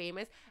made her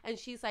famous. And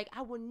she's like,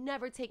 I will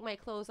never take my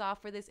clothes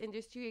off for this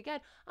industry again.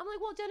 I'm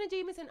like, well, Jenna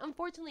Jameson,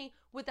 unfortunately,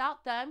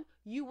 without them,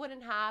 you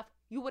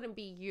wouldn't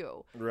be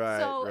you. Right.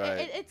 So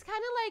right. It's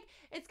kind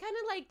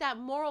of like that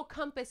moral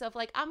compass of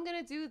like, I'm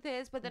gonna do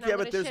this, but then I'm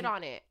gonna shit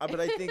on it. But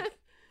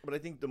I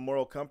think the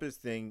moral compass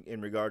thing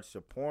in regards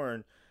to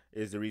porn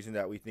is the reason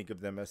that we think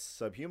of them as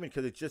subhuman,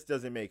 because it just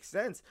doesn't make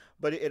sense.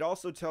 But it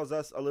also tells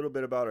us a little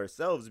bit about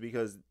ourselves,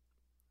 because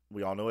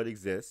we all know it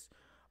exists.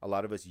 A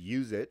lot of us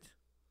use it.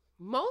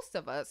 Most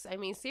of us. I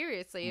mean,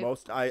 seriously.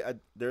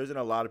 There isn't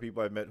a lot of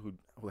people I've met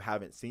who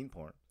haven't seen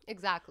porn.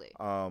 Exactly.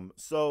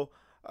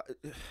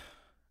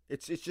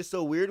 It's just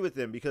so weird with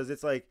them, because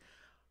it's like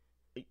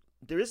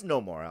there is no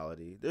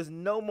morality. There's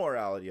no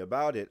morality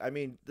about it. I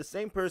mean, the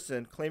same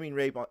person claiming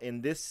rape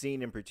in this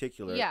scene in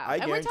particular. Yeah,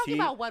 and we're talking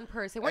about one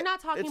person. We're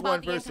not talking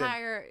about the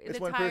entire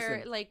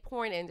like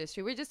porn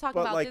industry. We're just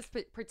talking about this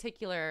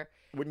particular.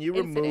 When you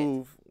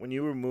remove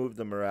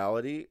the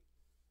morality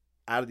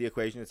out of the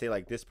equation and say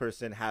like this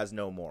person has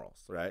no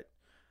morals, right?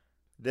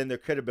 Then their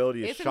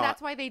credibility is shot.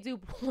 That's why they do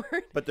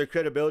porn. But their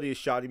credibility is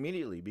shot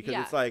immediately, because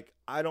it's like,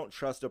 I don't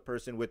trust a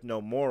person with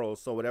no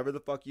morals, so whatever the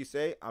fuck you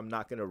say, I'm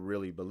not going to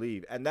really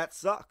believe. And that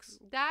sucks.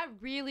 That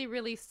really,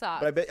 really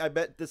sucks. But I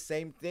bet the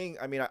same thing.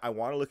 I mean, I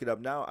want to look it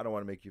up now. I don't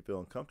want to make you feel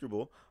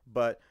uncomfortable,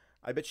 but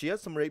I bet she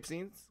has some rape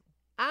scenes.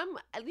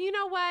 You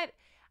know what?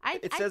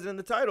 It says it in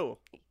the title.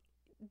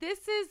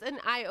 This is an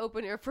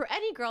eye-opener for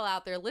any girl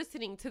out there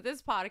listening to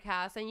this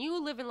podcast, and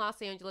you live in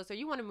Los Angeles or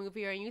you want to move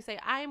here and you say,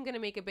 I am going to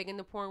make it big in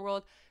the porn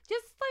world.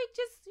 Just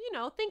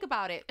think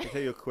about it. I'll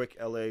tell you a quick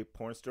LA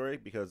porn story,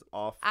 because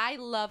I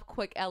love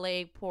quick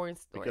LA porn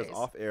stories. Because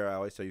off air, I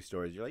always tell you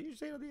stories. You're like, you should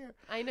say it on the air.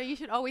 I know, you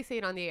should always say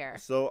it on the air.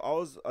 So I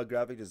was a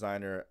graphic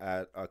designer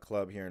at a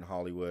club here in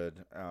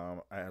Hollywood. I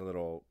had a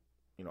little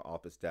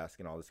office desk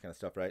and all this kind of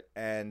stuff, right?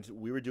 And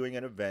we were doing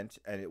an event,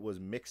 and it was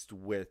mixed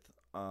with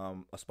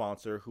a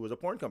sponsor who was a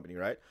porn company,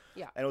 right?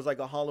 Yeah. And it was like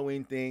a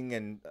Halloween thing,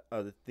 and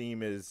the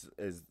theme is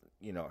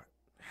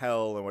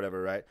hell and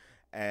whatever, right?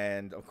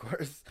 And of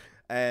course,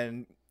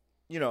 and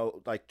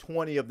like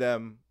 20 of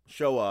them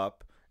show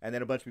up, and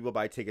then a bunch of people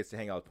buy tickets to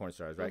hang out with porn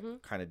stars, right? Mm-hmm.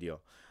 Kind of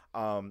deal.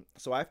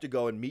 So I have to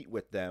go and meet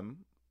with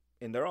them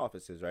in their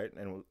offices, right?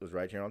 And it was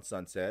right here on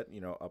Sunset,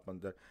 up on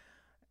the.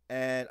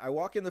 And I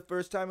walk in the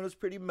first time, and it was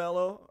pretty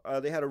mellow.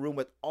 They had a room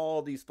with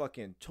all these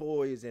fucking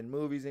toys and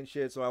movies and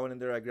shit. So I went in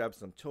there, I grabbed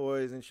some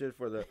toys and shit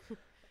for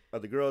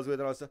the girls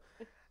with and all that stuff.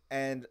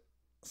 And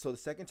so the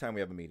second time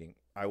we have a meeting,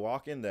 I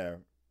walk in there,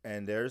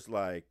 and there's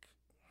like,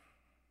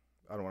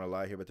 I don't want to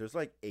lie here, but there's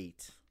like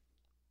eight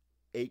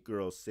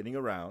girls sitting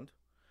around.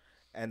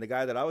 And the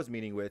guy that I was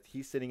meeting with,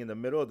 he's sitting in the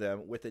middle of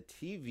them with a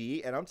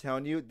TV. And I'm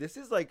telling you, this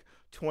is like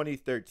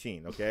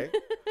 2013, okay?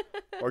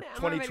 Or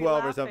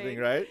 2012 or something,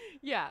 right?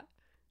 Yeah.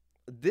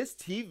 This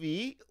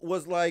TV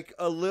was like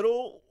a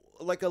little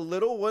like a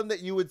little one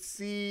that you would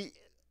see.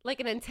 Like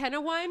an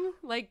antenna one,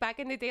 like back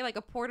in the day, like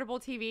a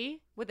portable TV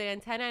with an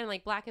antenna and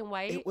like black and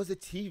white. It was a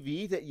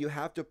TV that you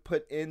have to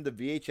put in the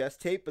VHS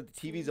tape, but the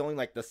TV's only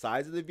like the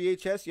size of the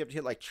VHS. You have to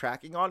hit like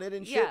tracking on it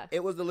and shit. Yeah.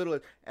 It was the little,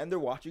 and they're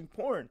watching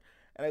porn.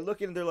 And I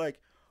look in and they're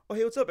like, oh,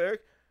 hey, what's up, Eric?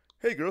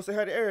 Hey, girl, say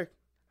hi to Eric.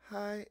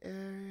 Hi,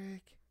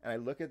 Eric. And I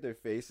look at their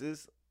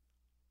faces.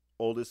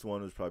 Oldest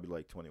one was probably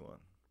like 21.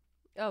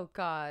 Oh,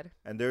 God.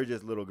 And they're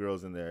just little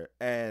girls in there.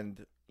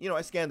 And, you know,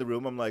 I scanned the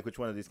room. I'm like, which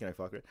one of these can I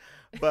fuck with?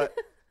 But...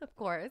 Of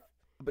course.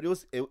 But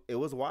it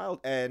was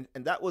wild, and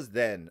that was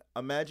then.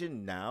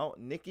 Imagine now,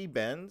 Nikki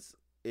Benz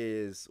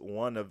is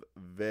one of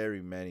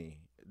very many.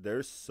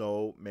 There's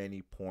so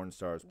many porn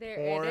stars.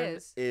 Porn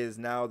it is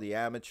now the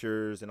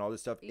amateurs and all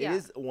this stuff. Yeah. It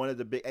is one of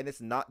the big, and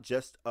it's not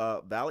just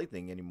a Valley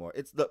thing anymore.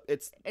 It's the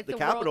a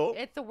capital.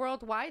 It's a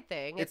worldwide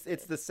thing.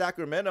 It's the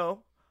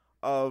Sacramento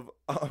of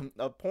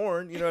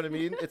porn. You know what I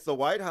mean? It's the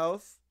White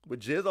House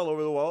with jizz all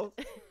over the walls.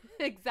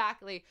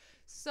 Exactly.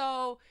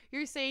 So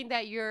you're saying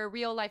that your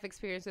real life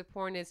experience with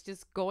porn is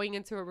just going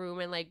into a room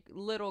and like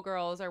little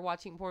girls are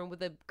watching porn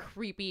with a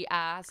creepy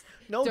ass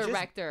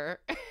director.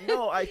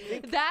 I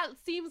think that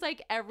seems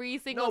like every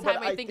single time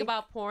I think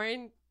about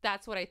porn,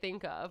 that's what I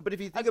think of. But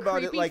if you think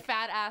about it, like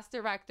fat ass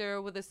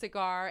director with a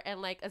cigar and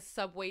like a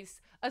Subway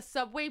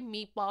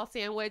meatball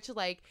sandwich,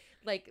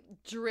 like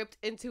dripped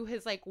into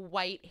his like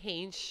white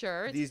Hanes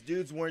shirt. These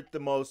dudes weren't the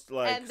most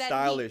like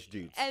stylish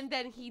dudes. And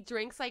then he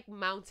drinks like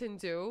Mountain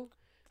Dew.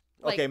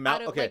 Like,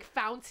 like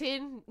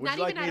fountain, not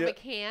even out of a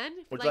can.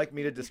 Would you like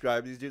me to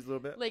describe these dudes a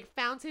little bit? Like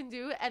Fountain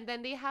Dew, and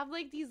then they have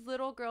like these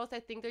little girls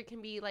that think there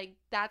can be like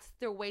that's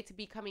their way to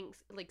becoming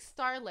like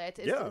starlet.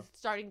 Is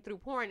starting through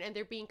porn, and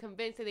they're being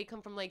convinced that they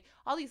come from like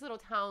all these little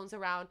towns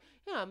around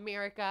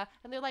America,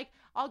 and they're like,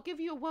 I'll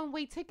give you a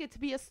one-way ticket to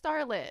be a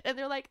starlet, and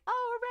they're like, oh,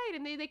 all right,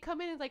 and they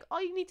come in and like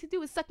all you need to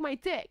do is suck my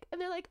dick, and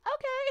they're like,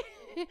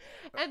 okay,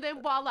 and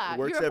then voila,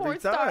 works you're a porn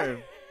star.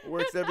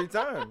 Works every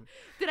time.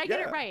 Did I get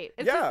it right?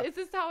 Is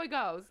this how it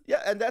goes?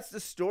 Yeah, and that's the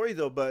story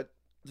though, but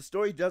the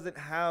story doesn't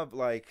have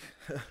like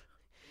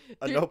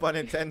no pun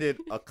intended,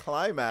 a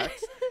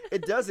climax.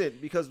 It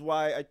doesn't, because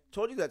why I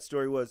told you that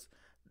story was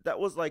that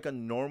was like a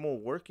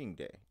normal working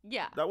day.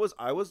 Yeah.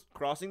 I was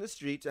crossing the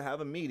street to have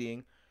a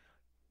meeting,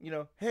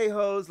 hey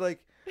hoes,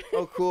 like,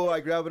 oh cool, I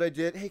grabbed what I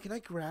did. Hey, can I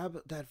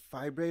grab that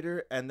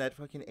vibrator and that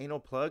fucking anal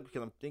plug?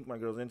 Because I think my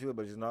girl's into it,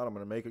 but she's not. I'm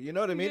gonna make her. You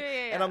know what I mean?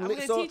 Yeah. And I'm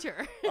gonna teach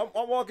her.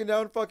 I'm walking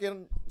down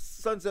fucking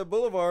Sunset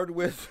Boulevard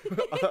with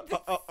an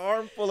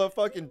arm full of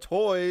fucking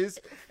toys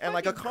and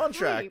like a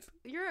contract.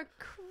 Creep. You're a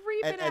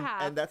creep and a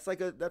half. And that's like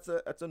that's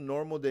a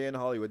normal day in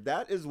Hollywood.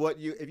 That is what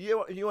if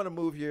you want to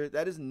move here,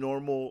 that is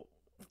normal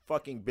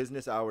fucking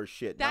business hours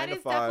shit. That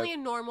is definitely a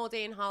normal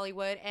day in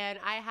Hollywood, and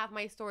I have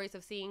my stories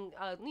of seeing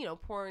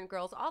porn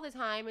girls all the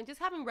time and just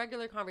having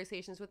regular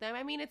conversations with them.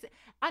 I mean, it's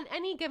on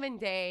any given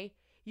day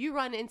you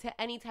run into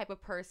any type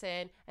of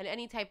person and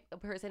any type of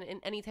person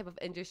in any type of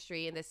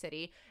industry in the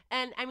city.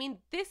 And I mean,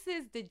 this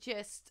is the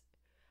gist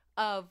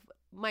of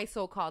my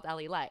so-called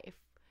LA life.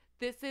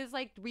 This is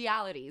like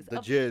realities. The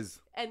jizz.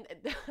 And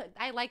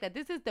I like that.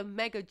 This is the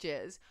mega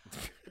jizz.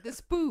 The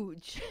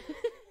spooge.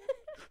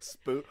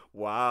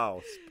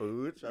 Wow,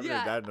 spooge. I've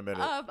heard that in a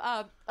minute.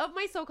 Of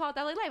my so-called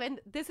LA life,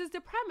 and this is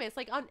the premise.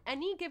 Like on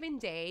any given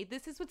day,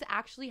 this is what's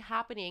actually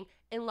happening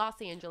in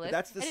Los Angeles. But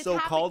that's the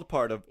so-called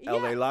part of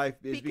LA life,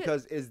 is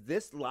because is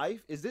this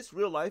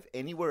real life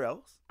anywhere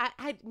else?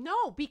 I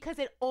no, because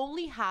it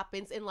only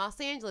happens in Los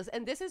Angeles,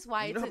 and this is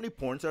why. You know how many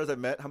porn stars I've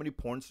met? How many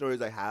porn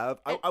stories I have?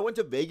 I went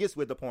to Vegas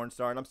with a porn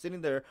star, and I'm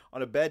sitting there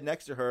on a bed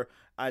next to her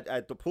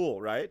at the pool,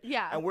 right?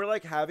 Yeah. And we're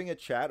like having a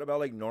chat about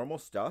like normal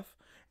stuff.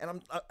 And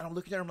I'm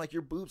looking at her, I'm like,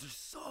 your boobs are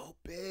so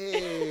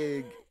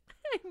big.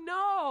 I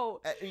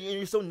know. And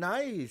you're so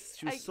nice.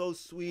 She was so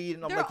sweet.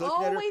 And I'm they're like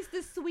looking at her. always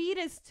the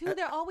sweetest, too.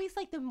 They're always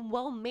like the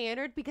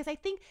well-mannered, because I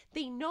think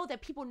they know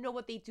that people know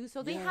what they do.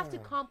 So they have to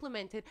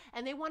compliment it.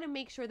 And they want to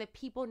make sure that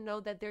people know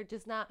that they're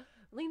just not,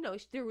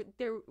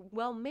 they're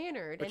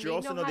well-mannered. But and you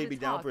also know they'd be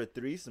talk. down for a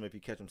threesome if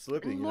you catch them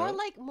slipping. More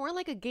like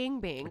a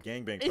gangbang. A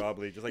gangbang,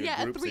 probably. Just like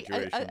a group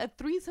situation. A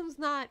threesome's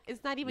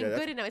it's not even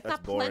good enough. It's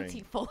not boring.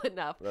 plentiful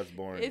enough. That's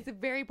boring. It's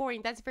very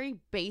boring. That's very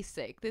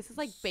basic. This is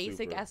like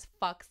basic as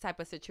fucks type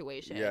of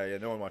situation. Yeah,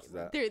 no one watches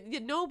that.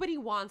 Nobody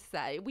wants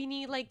that. We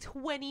need like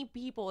 20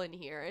 people in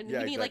here, and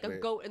we need like a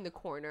goat in the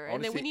corner,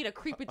 and then we need a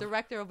creepy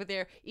director over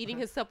there eating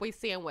his Subway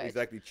sandwich.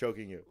 Exactly,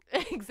 choking you.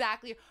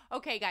 Exactly.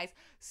 Okay, guys.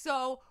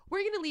 So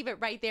we're gonna leave it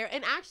right there.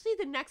 And actually,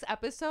 the next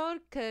episode,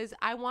 because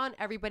I want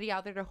everybody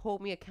out there to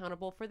hold me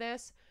accountable for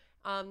this.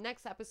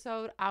 Next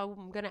episode,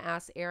 I'm gonna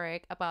ask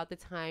Eric about the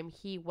time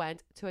he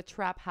went to a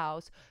trap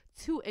house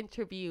to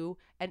interview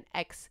an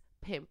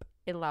ex-pimp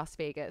in Las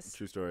Vegas.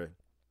 True story.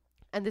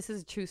 And this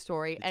is a true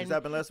story. It just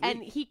happened last week.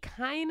 And he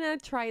kind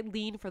of tried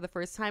lean for the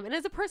first time. And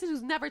as a person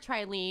who's never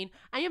tried lean,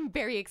 I am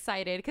very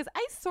excited because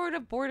I sort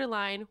of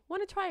borderline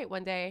want to try it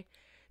one day.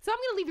 So I'm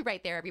going to leave you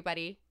right there,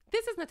 everybody.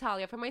 This is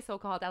Natalia from my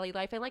so-called LA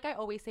life. And like I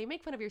always say,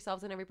 make fun of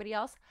yourselves and everybody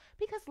else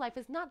because life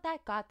is not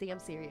that goddamn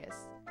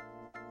serious.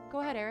 Go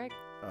ahead, Eric.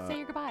 Say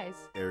your goodbyes.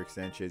 Eric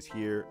Sanchez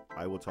here.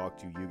 I will talk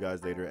to you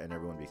guys later, and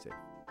everyone be safe.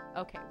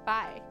 Okay,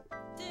 bye.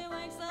 She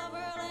wakes up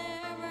early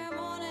every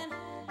morning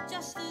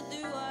just to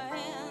do her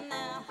hair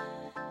now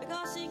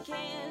because she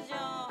cares,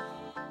 y'all.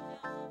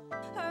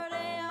 Her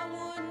day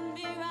wouldn't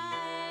be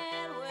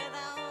right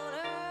without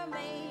her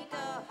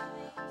makeup.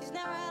 She's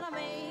never had a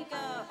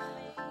makeup.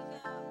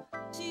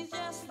 She's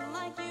just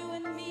like you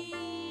and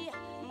me,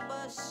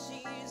 but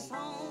she's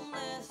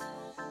homeless.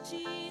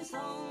 She's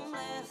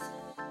homeless.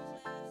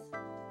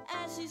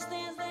 As she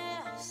stands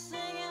there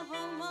singing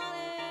for money.